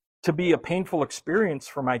to be a painful experience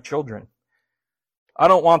for my children. I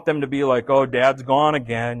don't want them to be like, oh, dad's gone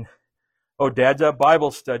again. Oh, dad's at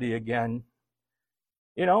Bible study again.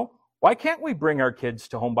 You know, why can't we bring our kids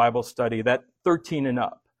to home Bible study, that 13 and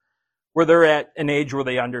up, where they're at an age where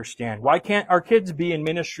they understand? Why can't our kids be in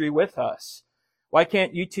ministry with us? Why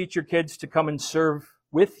can't you teach your kids to come and serve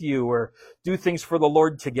with you or do things for the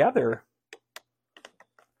Lord together?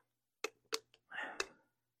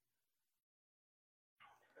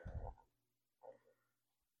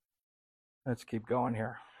 Let's keep going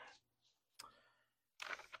here.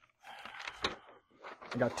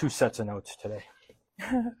 I got 2 sets of notes today.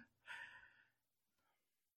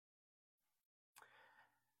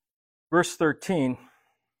 Verse 13.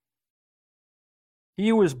 He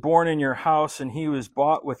who was born in your house and he who is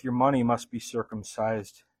bought with your money must be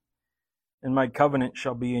circumcised. And my covenant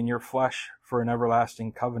shall be in your flesh for an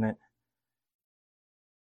everlasting covenant.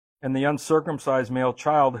 And the uncircumcised male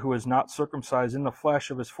child who is not circumcised in the flesh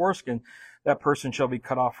of his foreskin, that person shall be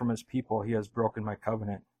cut off from his people. He has broken my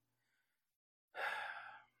covenant.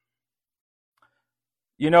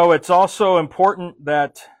 You know, it's also important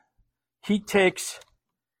that he takes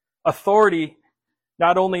authority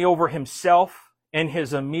not only over himself and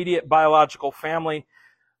his immediate biological family,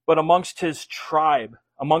 but amongst his tribe,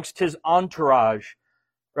 amongst his entourage,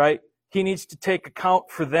 right? He needs to take account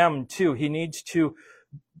for them too. He needs to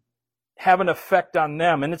have an effect on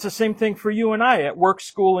them. And it's the same thing for you and I at work,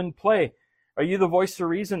 school, and play. Are you the voice of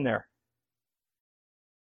reason there?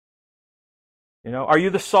 You know, are you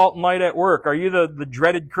the salt and light at work? Are you the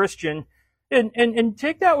dreaded Christian? And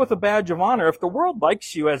take that with a badge of honor. If the world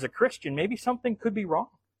likes you as a Christian, maybe something could be wrong.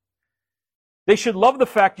 They should love the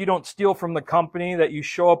fact you don't steal from the company, that you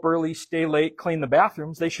show up early, stay late, clean the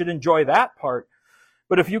bathrooms. They should enjoy that part.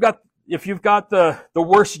 But if you've got the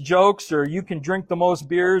worst jokes, or you can drink the most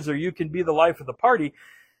beers, or you can be the life of the party,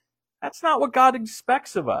 that's not what God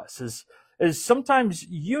expects of us. is sometimes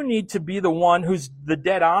you need to be the one who's the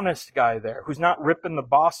dead honest guy there, who's not ripping the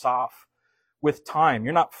boss off with time.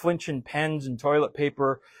 You're not flinching pens and toilet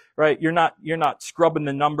paper, right? You're not scrubbing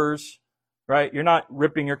the numbers, right? You're not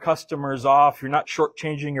ripping your customers off. You're not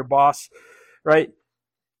shortchanging your boss, right?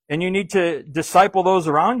 And you need to disciple those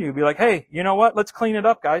around you. Be like, hey, you know what? Let's clean it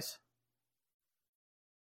up, guys.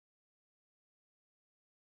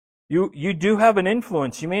 You do have an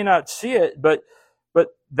influence. You may not see it, but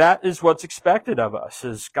that is what's expected of us.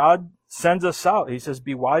 As God sends us out, He says,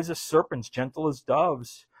 "Be wise as serpents, gentle as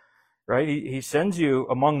doves." Right? He sends you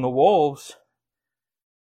among the wolves.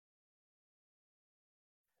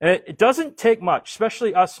 And it doesn't take much,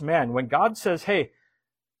 especially us men. When God says, hey,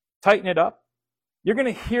 tighten it up, you're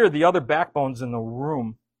going to hear the other backbones in the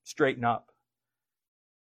room straighten up.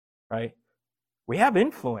 Right? We have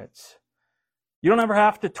influence. You don't ever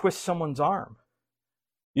have to twist someone's arm.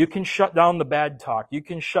 You can shut down the bad talk. You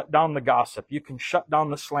can shut down the gossip. You can shut down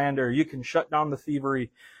the slander. You can shut down the thievery.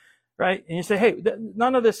 Right? And you say, hey,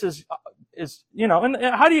 none of this is, and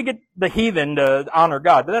how do you get the heathen to honor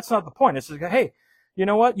God? But that's not the point. It's just, hey, you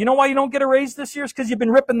know what? You know why you don't get a raise this year? It's because you've been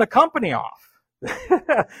ripping the company off.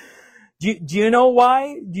 do you know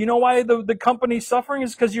why? Do you know why the company's suffering?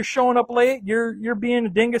 Is because you're showing up late. You're being a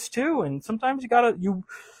dingus too. And sometimes you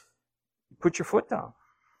put your foot down.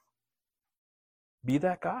 Be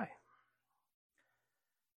that guy.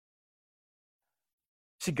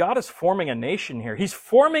 See, God is forming a nation here. He's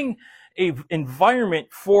forming an environment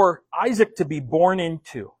for Isaac to be born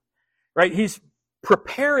into, right? He's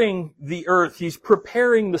preparing the earth. He's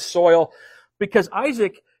preparing the soil because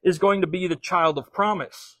Isaac is going to be the child of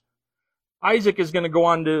promise. Isaac is going to go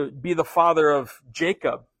on to be the father of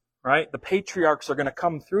Jacob, right? The patriarchs are going to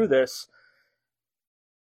come through this.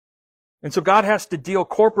 And so God has to deal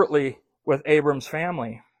corporately with Abram's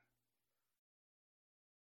family.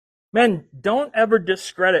 Men, don't ever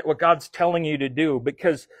discredit what God's telling you to do,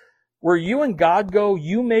 because where you and God go,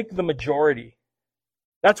 you make the majority.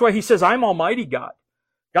 That's why He says, I'm Almighty God.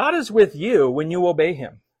 God is with you when you obey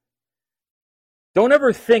Him. Don't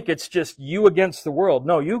ever think it's just you against the world.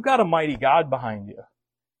 No, you've got a mighty God behind you.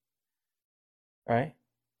 Right?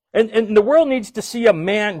 And the world needs to see a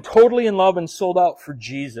man totally in love and sold out for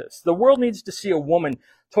Jesus. The world needs to see a woman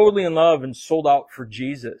totally in love and sold out for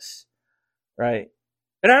Jesus. Right?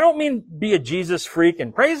 And I don't mean be a Jesus freak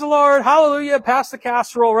and praise the Lord, hallelujah, pass the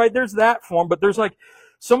casserole, right? There's that form, but there's like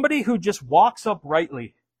somebody who just walks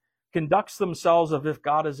uprightly, conducts themselves as if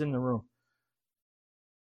God is in the room.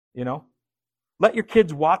 You know? Let your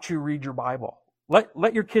kids watch you read your Bible.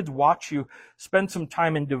 Let your kids watch you spend some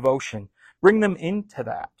time in devotion. Bring them into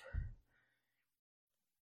that.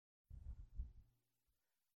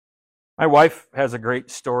 My wife has a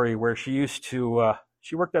great story where she used to,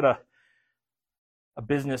 she worked at a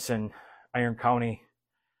business in Iron County.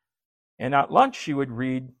 And at lunch, she would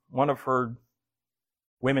read one of her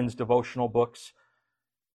women's devotional books,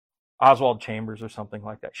 Oswald Chambers or something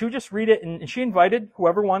like that. She would just read it, and she invited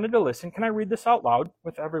whoever wanted to listen. Can I read this out loud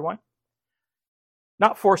with everyone?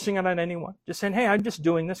 Not forcing it on anyone. Just saying, hey, I'm just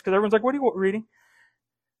doing this, because everyone's like, what are you reading?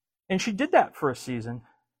 And she did that for a season.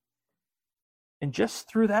 And just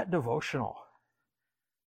through that devotional,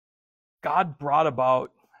 God brought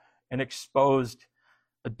about and exposed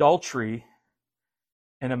adultery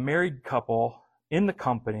in a married couple in the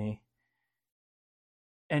company.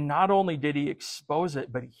 And not only did He expose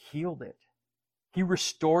it, but He healed it. He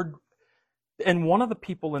restored. And one of the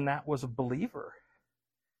people in that was a believer.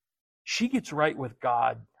 She gets right with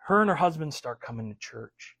God. Her and her husband start coming to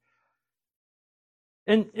church.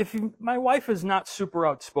 And my wife is not super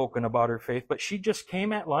outspoken about her faith, but she just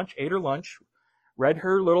came at lunch, ate her lunch, read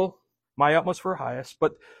her little My Utmost for Highest.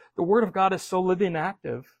 But the Word of God is so living and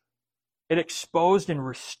active. It exposed and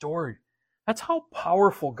restored. That's how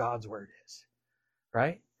powerful God's Word is,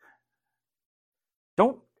 right?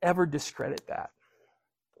 Don't ever discredit that.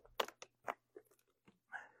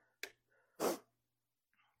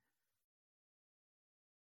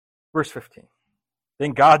 Verse 15.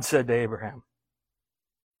 Then God said to Abraham,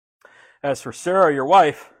 as for Sarah, your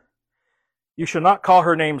wife, you shall not call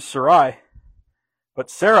her name Sarai,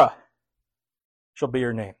 but Sarah shall be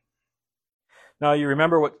her name. Now, you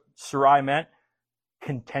remember what Sarai meant?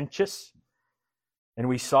 Contentious. And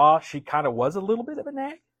we saw she kind of was a little bit of a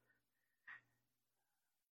nag.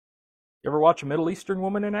 You ever watch a Middle Eastern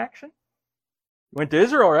woman in action? You went to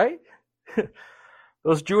Israel, right?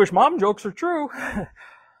 Those Jewish mom jokes are true.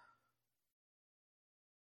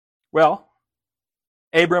 Well,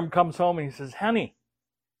 Abram comes home and he says, honey,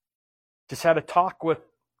 just had a talk with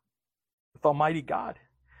Almighty God.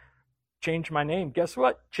 changed my name. Guess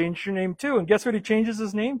what? Changed your name too. And guess what he changes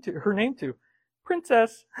her name to?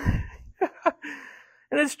 Princess.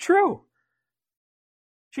 And it's true.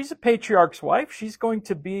 She's a patriarch's wife. She's going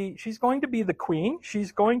to be the queen.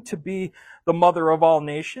 She's going to be the mother of all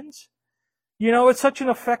nations. You know, it's such an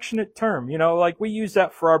affectionate term. You know, like we use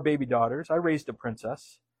that for our baby daughters. I raised a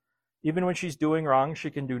princess. Even when she's doing wrong, she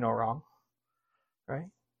can do no wrong. Right?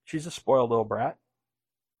 She's a spoiled little brat.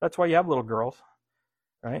 That's why you have little girls.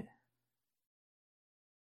 Right?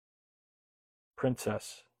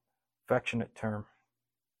 Princess. Affectionate term.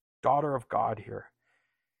 Daughter of God here.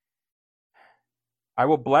 I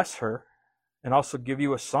will bless her and also give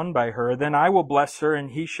you a son by her. Then I will bless her, and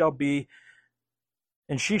she shall be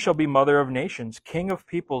mother of nations. King of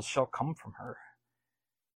peoples shall come from her.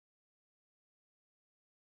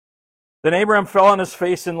 Then Abraham fell on his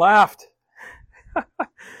face and laughed.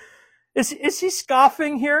 Is he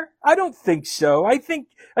scoffing here? I don't think so. I think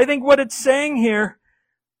what it's saying here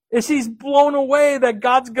is he's blown away that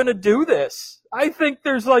God's going to do this. I think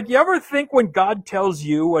there's like, you ever think when God tells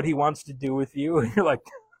you what he wants to do with you, and you're like,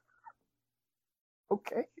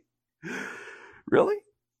 okay, really?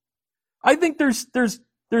 I think there's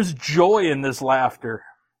joy in this laughter.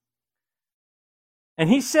 And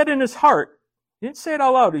he said in his heart, he didn't say it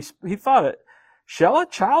out loud, he thought it, shall a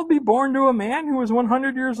child be born to a man who is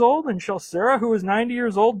 100 years old, and shall Sarah, who is 90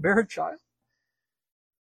 years old, bear a child?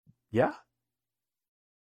 Yeah.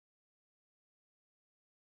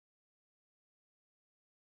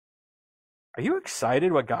 Are you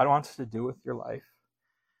excited what God wants to do with your life?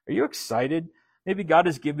 Are you excited? Maybe God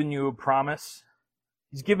has given you a promise.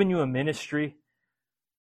 He's given you a ministry.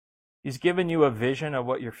 He's given you a vision of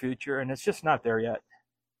what your future, and it's just not there yet.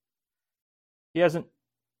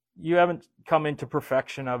 You haven't come into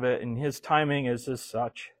perfection of it, and his timing is as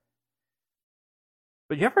such.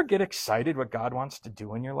 But you ever get excited what God wants to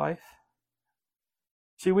do in your life?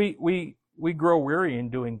 See, we grow weary in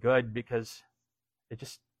doing good because it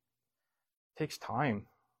just takes time.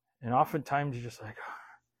 And oftentimes you're just like,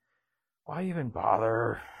 why even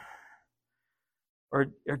bother? Or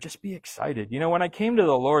just be excited. You know, when I came to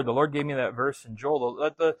the Lord gave me that verse in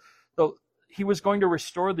Joel that he was going to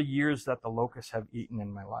restore the years that the locusts have eaten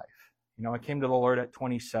in my life. You know, I came to the Lord at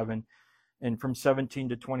 27, and from 17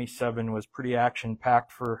 to 27 was pretty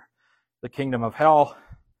action-packed for the kingdom of hell.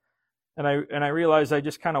 And I realized I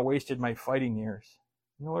just kind of wasted my fighting years.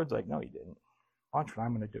 And the Lord's like, no, you didn't. Watch what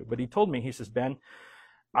I'm going to do. But he told me, he says, Ben,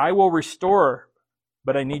 I will restore,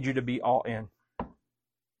 but I need you to be all in.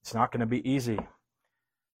 It's not going to be easy,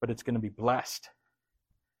 but it's going to be blessed.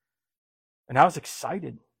 And I was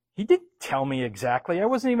excited. He didn't tell me exactly. I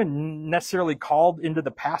wasn't even necessarily called into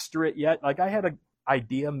the pastorate yet. Like I had an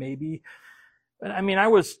idea maybe. But I mean, I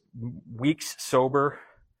was weeks sober.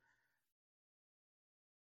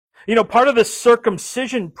 You know, part of the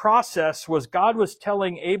circumcision process was God was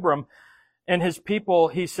telling Abram and his people,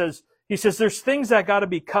 he says, there's things that got to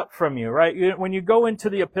be cut from you, right? When you go into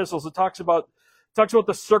the epistles, it talks about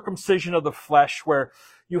the circumcision of the flesh, where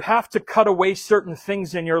you have to cut away certain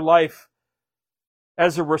things in your life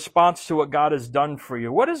as a response to what God has done for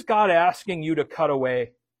you. What is God asking you to cut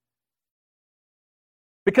away?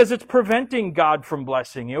 Because it's preventing God from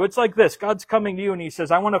blessing you. It's like this. God's coming to you and he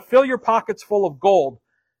says, I want to fill your pockets full of gold.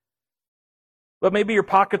 But maybe your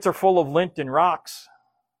pockets are full of lint and rocks.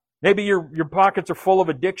 Maybe your pockets are full of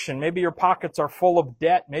addiction. Maybe your pockets are full of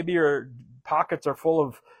debt. Maybe your pockets are full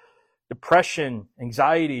of depression,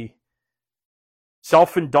 anxiety,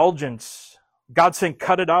 self-indulgence. God's saying,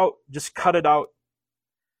 cut it out. Just cut it out.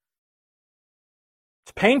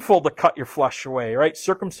 It's painful to cut your flesh away, right?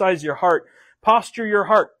 Circumcise your heart. Posture your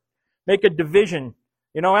heart. Make a division.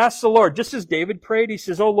 You know, ask the Lord. Just as David prayed, he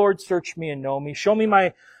says, oh Lord, search me and know me. Show me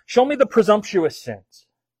the presumptuous sins.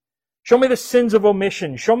 Show me the sins of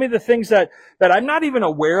omission. Show me the things that I'm not even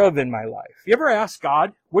aware of in my life. You ever ask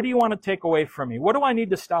God, what do you want to take away from me? What do I need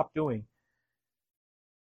to stop doing?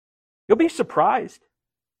 You'll be surprised.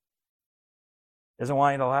 Doesn't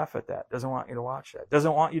want you to laugh at that. Doesn't want you to watch that.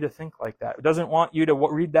 Doesn't want you to think like that. Doesn't want you to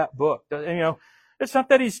read that book. You know, it's not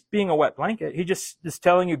that he's being a wet blanket. He just is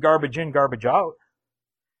telling you garbage in, garbage out.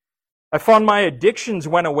 I found my addictions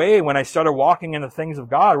went away when I started walking in the things of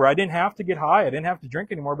God, where I didn't have to get high. I didn't have to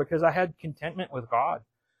drink anymore because I had contentment with God.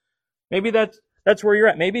 Maybe that's where you're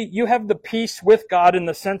at. Maybe you have the peace with God in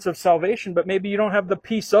the sense of salvation, but maybe you don't have the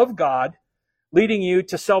peace of God leading you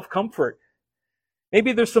to self-comfort.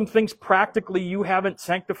 Maybe there's some things practically you haven't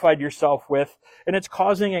sanctified yourself with, and it's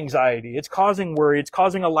causing anxiety. It's causing worry. It's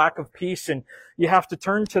causing a lack of peace, and you have to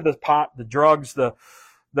turn to the pot, the drugs, the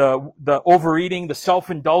overeating, the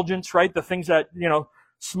self-indulgence, right? The things that, you know,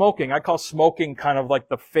 smoking. I call smoking kind of like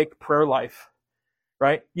the fake prayer life,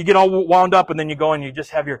 right? You get all wound up and then you go and you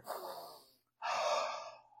just have your,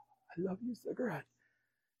 I love you, cigarette.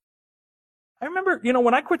 I remember,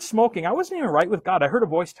 when I quit smoking, I wasn't even right with God. I heard a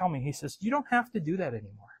voice tell me, he says, you don't have to do that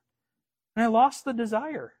anymore. And I lost the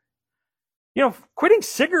desire. Quitting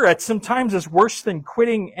cigarettes sometimes is worse than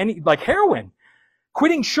quitting like heroin.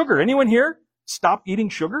 Quitting sugar. Anyone here stop eating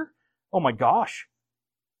sugar? Oh my gosh.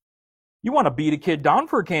 You want to beat a kid down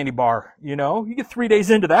for a candy bar, You get 3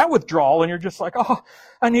 days into that withdrawal and you're just like, oh,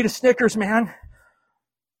 I need a Snickers, man.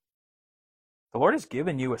 The Lord has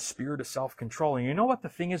given you a spirit of self-control. And you know what the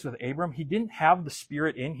thing is with Abram? He didn't have the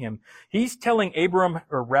spirit in him. He's telling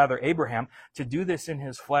Abraham, to do this in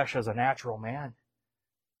his flesh as a natural man.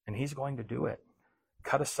 And he's going to do it.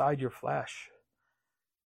 Cut aside your flesh.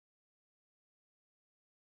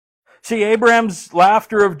 See, Abraham's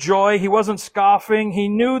laughter of joy, he wasn't scoffing. He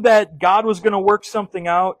knew that God was going to work something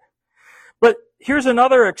out. But here's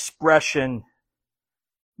another expression,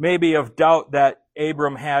 maybe of doubt that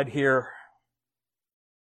Abram had here.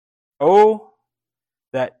 Oh,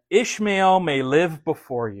 that Ishmael may live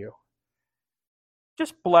before you.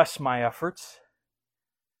 Just bless my efforts.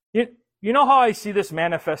 You know how I see this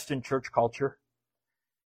manifest in church culture?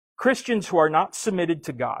 Christians who are not submitted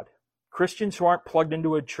to God. Christians who aren't plugged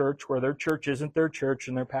into a church where their church isn't their church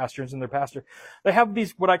and their pastor isn't their pastor. They have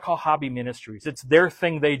these, what I call hobby ministries. It's their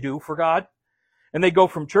thing they do for God. And they go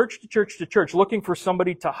from church to church to church looking for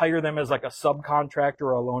somebody to hire them as like a subcontractor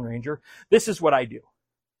or a lone ranger. This is what I do.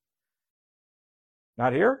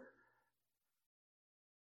 Not here?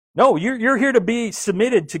 No, you're here to be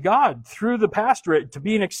submitted to God through the pastorate, to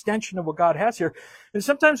be an extension of what God has here. And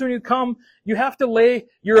sometimes when you come, you have to lay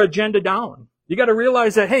your agenda down. You got to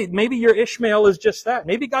realize that, hey, maybe your Ishmael is just that.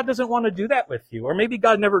 Maybe God doesn't want to do that with you. Or maybe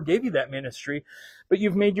God never gave you that ministry, but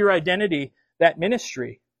you've made your identity that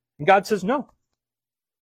ministry. And God says no.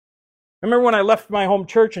 I remember when I left my home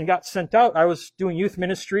church and got sent out, I was doing youth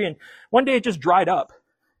ministry, and one day it just dried up.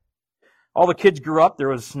 All the kids grew up. There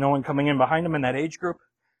was no one coming in behind them in that age group.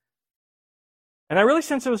 And I really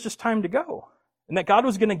sensed it was just time to go. And that God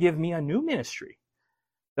was going to give me a new ministry.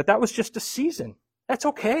 That was just a season. That's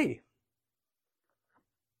okay.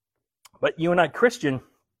 But you and I, Christian,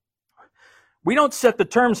 we don't set the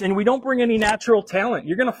terms and we don't bring any natural talent.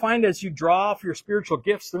 You're going to find as you draw off your spiritual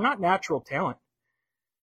gifts, they're not natural talent.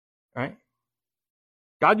 Right?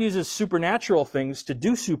 God uses supernatural things to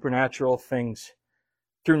do supernatural things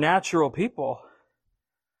through natural people.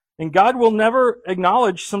 And God will never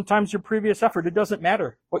acknowledge sometimes your previous effort. It doesn't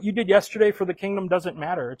matter. What you did yesterday for the kingdom doesn't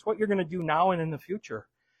matter. It's what you're going to do now and in the future.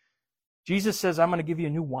 Jesus says, I'm going to give you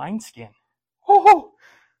a new wineskin. Oh,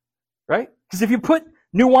 right? Because if you put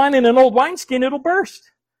new wine in an old wineskin, it'll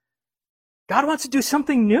burst. God wants to do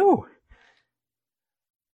something new.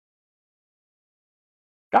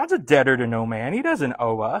 God's a debtor to no man. He doesn't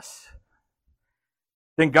owe us.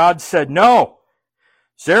 Then God said, no.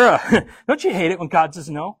 Sarah, don't you hate it when God says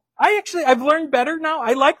no? I've learned better now.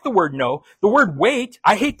 I like the word no. The word wait,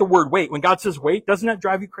 I hate the word wait. When God says wait, doesn't that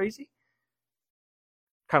drive you crazy?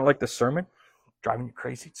 Kind of like the sermon, driving you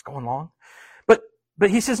crazy. It's going long. But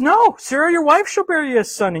he says, no, Sarah, your wife shall bear you a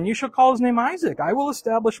son, and you shall call his name Isaac. I will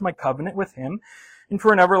establish my covenant with him, and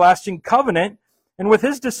for an everlasting covenant, and with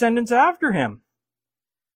his descendants after him.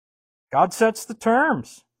 God sets the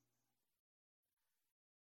terms.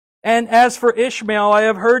 And as for Ishmael, I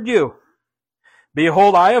have heard you.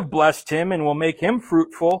 Behold, I have blessed him, and will make him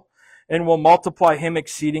fruitful, and will multiply him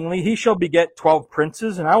exceedingly. He shall beget 12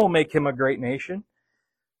 princes, and I will make him a great nation.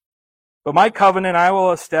 But my covenant I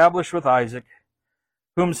will establish with Isaac,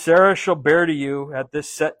 whom Sarah shall bear to you at this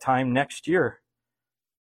set time next year.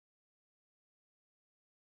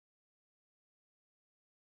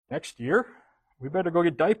 Next year? We better go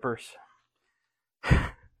get diapers.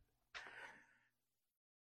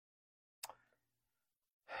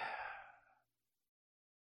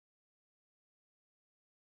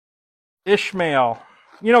 Ishmael.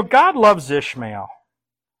 God loves Ishmael.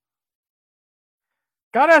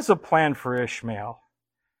 God has a plan for Ishmael.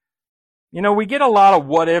 We get a lot of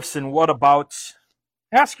what ifs and what abouts.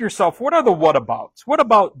 Ask yourself, what are the what abouts? What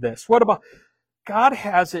about this? What about? God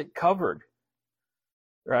has it covered.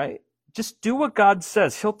 Right? Just do what God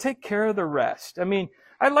says. He'll take care of the rest.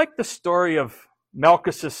 I like the story of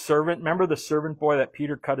Malchus' servant. Remember the servant boy that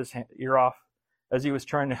Peter cut his ear off as he was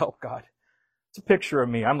trying to help God? It's a picture of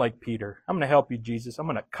me. I'm like Peter. I'm going to help you, Jesus. I'm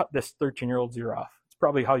going to cut this 13-year-old's ear off. It's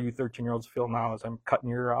probably how you 13-year-olds feel now as I'm cutting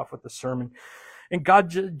your ear off with the sermon. And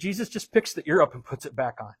Jesus just picks the ear up and puts it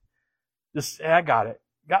back on. I got it.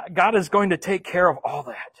 God is going to take care of all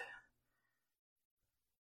that.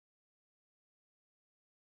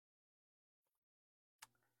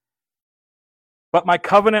 But my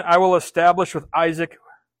covenant I will establish with Isaac,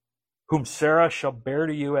 whom Sarah shall bear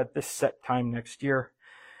to you at this set time next year.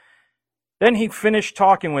 Then he finished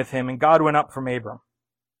talking with him, and God went up from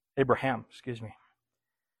Abraham.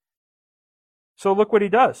 So look what he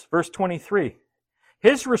does. Verse 23.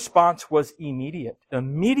 His response was immediate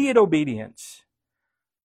obedience.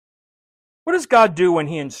 What does God do when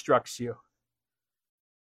he instructs you?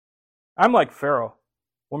 I'm like Pharaoh.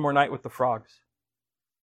 One more night with the frogs.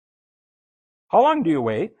 How long do you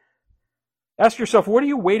wait? Ask yourself, what are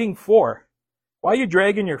you waiting for? Why are you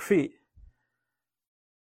dragging your feet?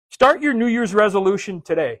 Start your New Year's resolution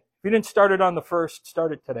today. If you didn't start it on the 1st,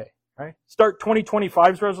 start it today. Right? Start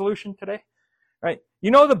 2025's resolution today. Right? You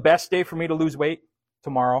know the best day for me to lose weight?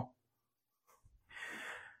 Tomorrow.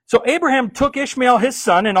 So Abraham took Ishmael his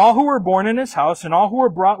son, and all who were born in his house, and all who were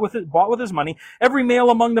bought with his money, every male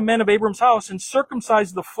among the men of Abram's house, and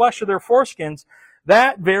circumcised the flesh of their foreskins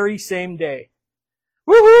that very same day.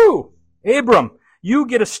 Woohoo! Abram, you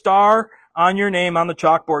get a star on your name on the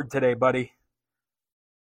chalkboard today, buddy.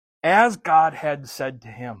 As God had said to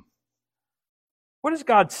him. What is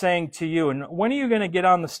God saying to you? And when are you going to get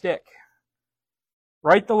on the stick?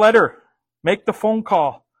 Write the letter. Make the phone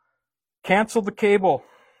call. Cancel the cable.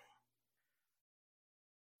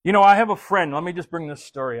 You know, I have a friend. Let me just bring this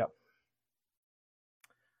story up.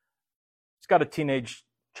 He's got a teenage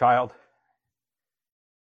child,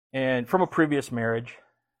 and from a previous marriage.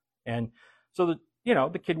 And so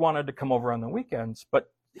the kid wanted to come over on the weekends,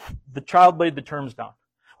 but the child laid the terms down.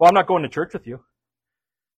 Well, I'm not going to church with you.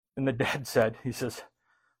 And the dad said, he says,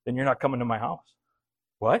 then you're not coming to my house.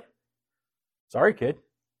 What? Sorry, kid.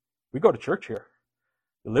 We go to church here.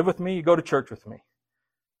 You live with me, you go to church with me.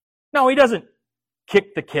 No, he doesn't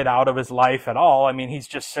kick the kid out of his life at all. I mean, he's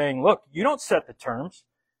just saying, look, you don't set the terms.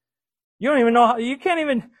 You don't even know how, you can't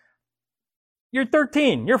even, you're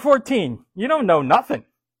 13, you're 14. You don't know nothing,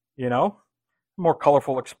 more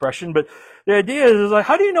colorful expression. But the idea is like,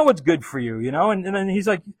 how do you know what's good for you, And then he's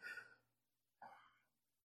like,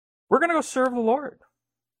 we're going to go serve the Lord.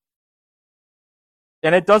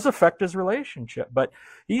 And it does affect his relationship, but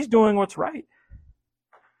he's doing what's right.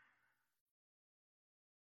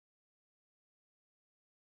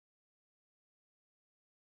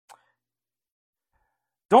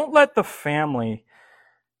 Don't let the family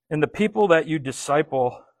and the people that you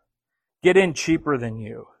disciple get in cheaper than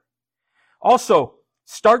you. Also,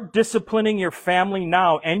 start disciplining your family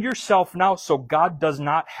now and yourself now so God does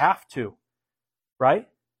not have to. Right?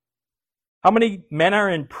 How many men are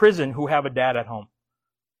in prison who have a dad at home?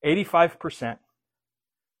 85%.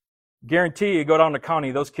 Guarantee you go down to county,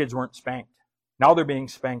 those kids weren't spanked. Now they're being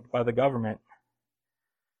spanked by the government.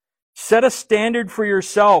 Set a standard for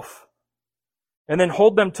yourself and then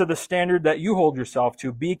hold them to the standard that you hold yourself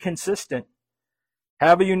to. Be consistent.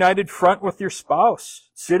 Have a united front with your spouse.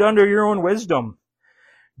 Sit under your own wisdom.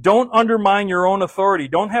 Don't undermine your own authority.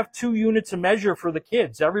 Don't have 2 units of measure for the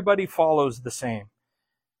kids. Everybody follows the same.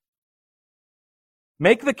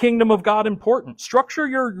 Make the kingdom of God important. Structure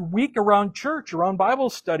your week around church, around Bible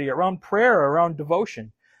study, around prayer, around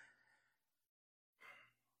devotion.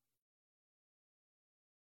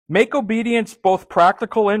 Make obedience both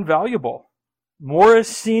practical and valuable. More is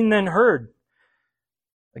seen than heard.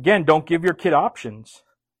 Again, don't give your kid options.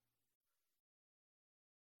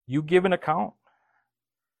 You give an account.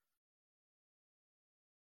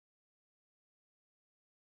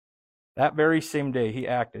 That very same day he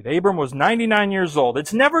acted. Abram was 99 years old.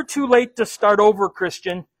 It's never too late to start over,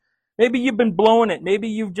 Christian. Maybe you've been blowing it. Maybe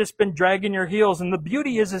you've just been dragging your heels. And the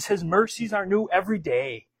beauty is his mercies are new every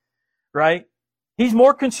day. Right? He's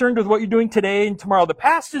more concerned with what you're doing today and tomorrow. The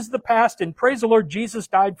past is the past, and praise the Lord, Jesus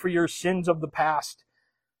died for your sins of the past.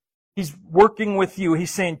 He's working with you.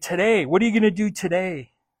 He's saying, today, what are you going to do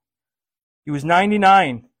today? He was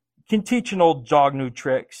 99. You can teach an old dog new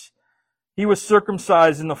tricks. He was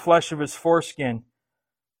circumcised in the flesh of his foreskin.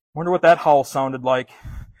 Wonder what that howl sounded like.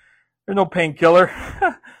 There's no painkiller.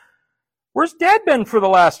 Where's Dad been for the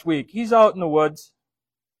last week? He's out in the woods.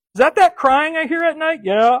 Is that crying I hear at night?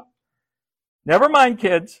 Yeah. Never mind,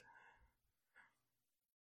 kids.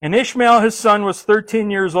 And Ishmael, his son, was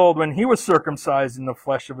 13 years old when he was circumcised in the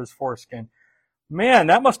flesh of his foreskin. Man,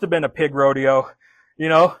 that must have been a pig rodeo,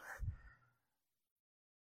 And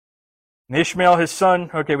Ishmael, his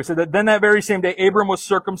son, we said that. Then that very same day, Abram was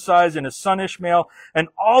circumcised, and his son Ishmael, and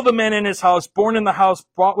all the men in his house, born in the house,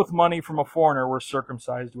 bought with money from a foreigner, were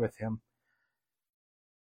circumcised with him.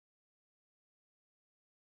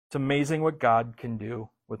 It's amazing what God can do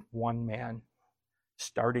with one man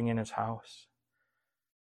starting in his house.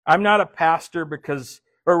 I'm not a pastor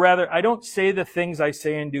I don't say the things I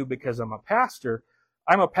say and do because I'm a pastor.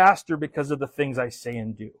 I'm a pastor because of the things I say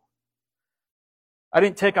and do. I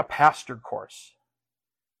didn't take a pastor course.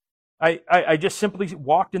 I just simply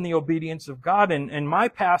walked in the obedience of God, and my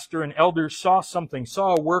pastor and elders saw something,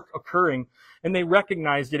 saw a work occurring, and they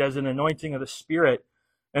recognized it as an anointing of the Spirit.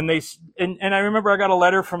 And I remember I got a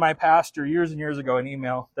letter from my pastor years and years ago, an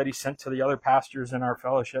email that he sent to the other pastors in our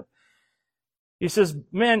fellowship. He says,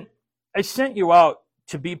 man, I sent you out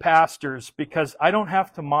to be pastors because I don't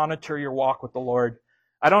have to monitor your walk with the Lord.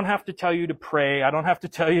 I don't have to tell you to pray. I don't have to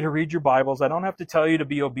tell you to read your Bibles. I don't have to tell you to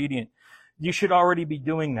be obedient. You should already be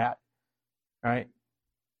doing that. Right?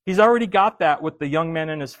 He's already got that with the young men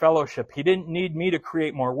in his fellowship. He didn't need me to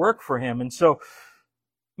create more work for him. And so,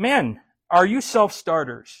 man, are you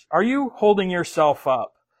self-starters? Are you holding yourself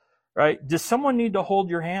up? Right? Does someone need to hold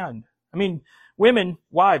your hand? I mean, women,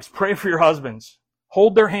 wives, pray for your husbands.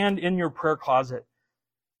 Hold their hand in your prayer closet.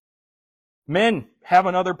 Men, have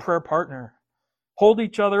another prayer partner. Hold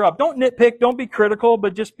each other up. Don't nitpick. Don't be critical,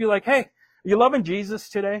 but just be like, hey, are you loving Jesus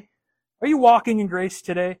today? Are you walking in grace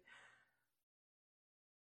today?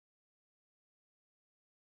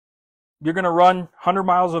 You're going to run 100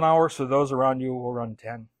 miles an hour, so those around you will run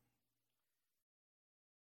 10.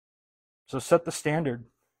 So set the standard.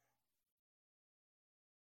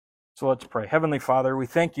 So let's pray. Heavenly Father, we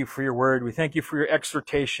thank you for your word. We thank you for your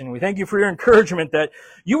exhortation. We thank you for your encouragement that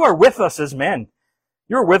you are with us as men.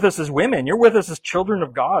 You're with us as women. You're with us as children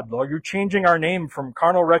of God. Lord, you're changing our name from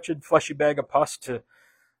carnal, wretched, fleshy bag of pus to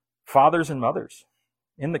fathers and mothers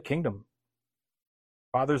in the kingdom.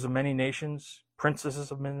 Fathers of many nations,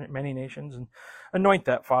 princesses of many nations, and anoint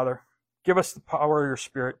that, Father. Give us the power of your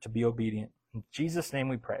Spirit to be obedient. In Jesus' name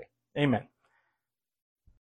we pray. Amen.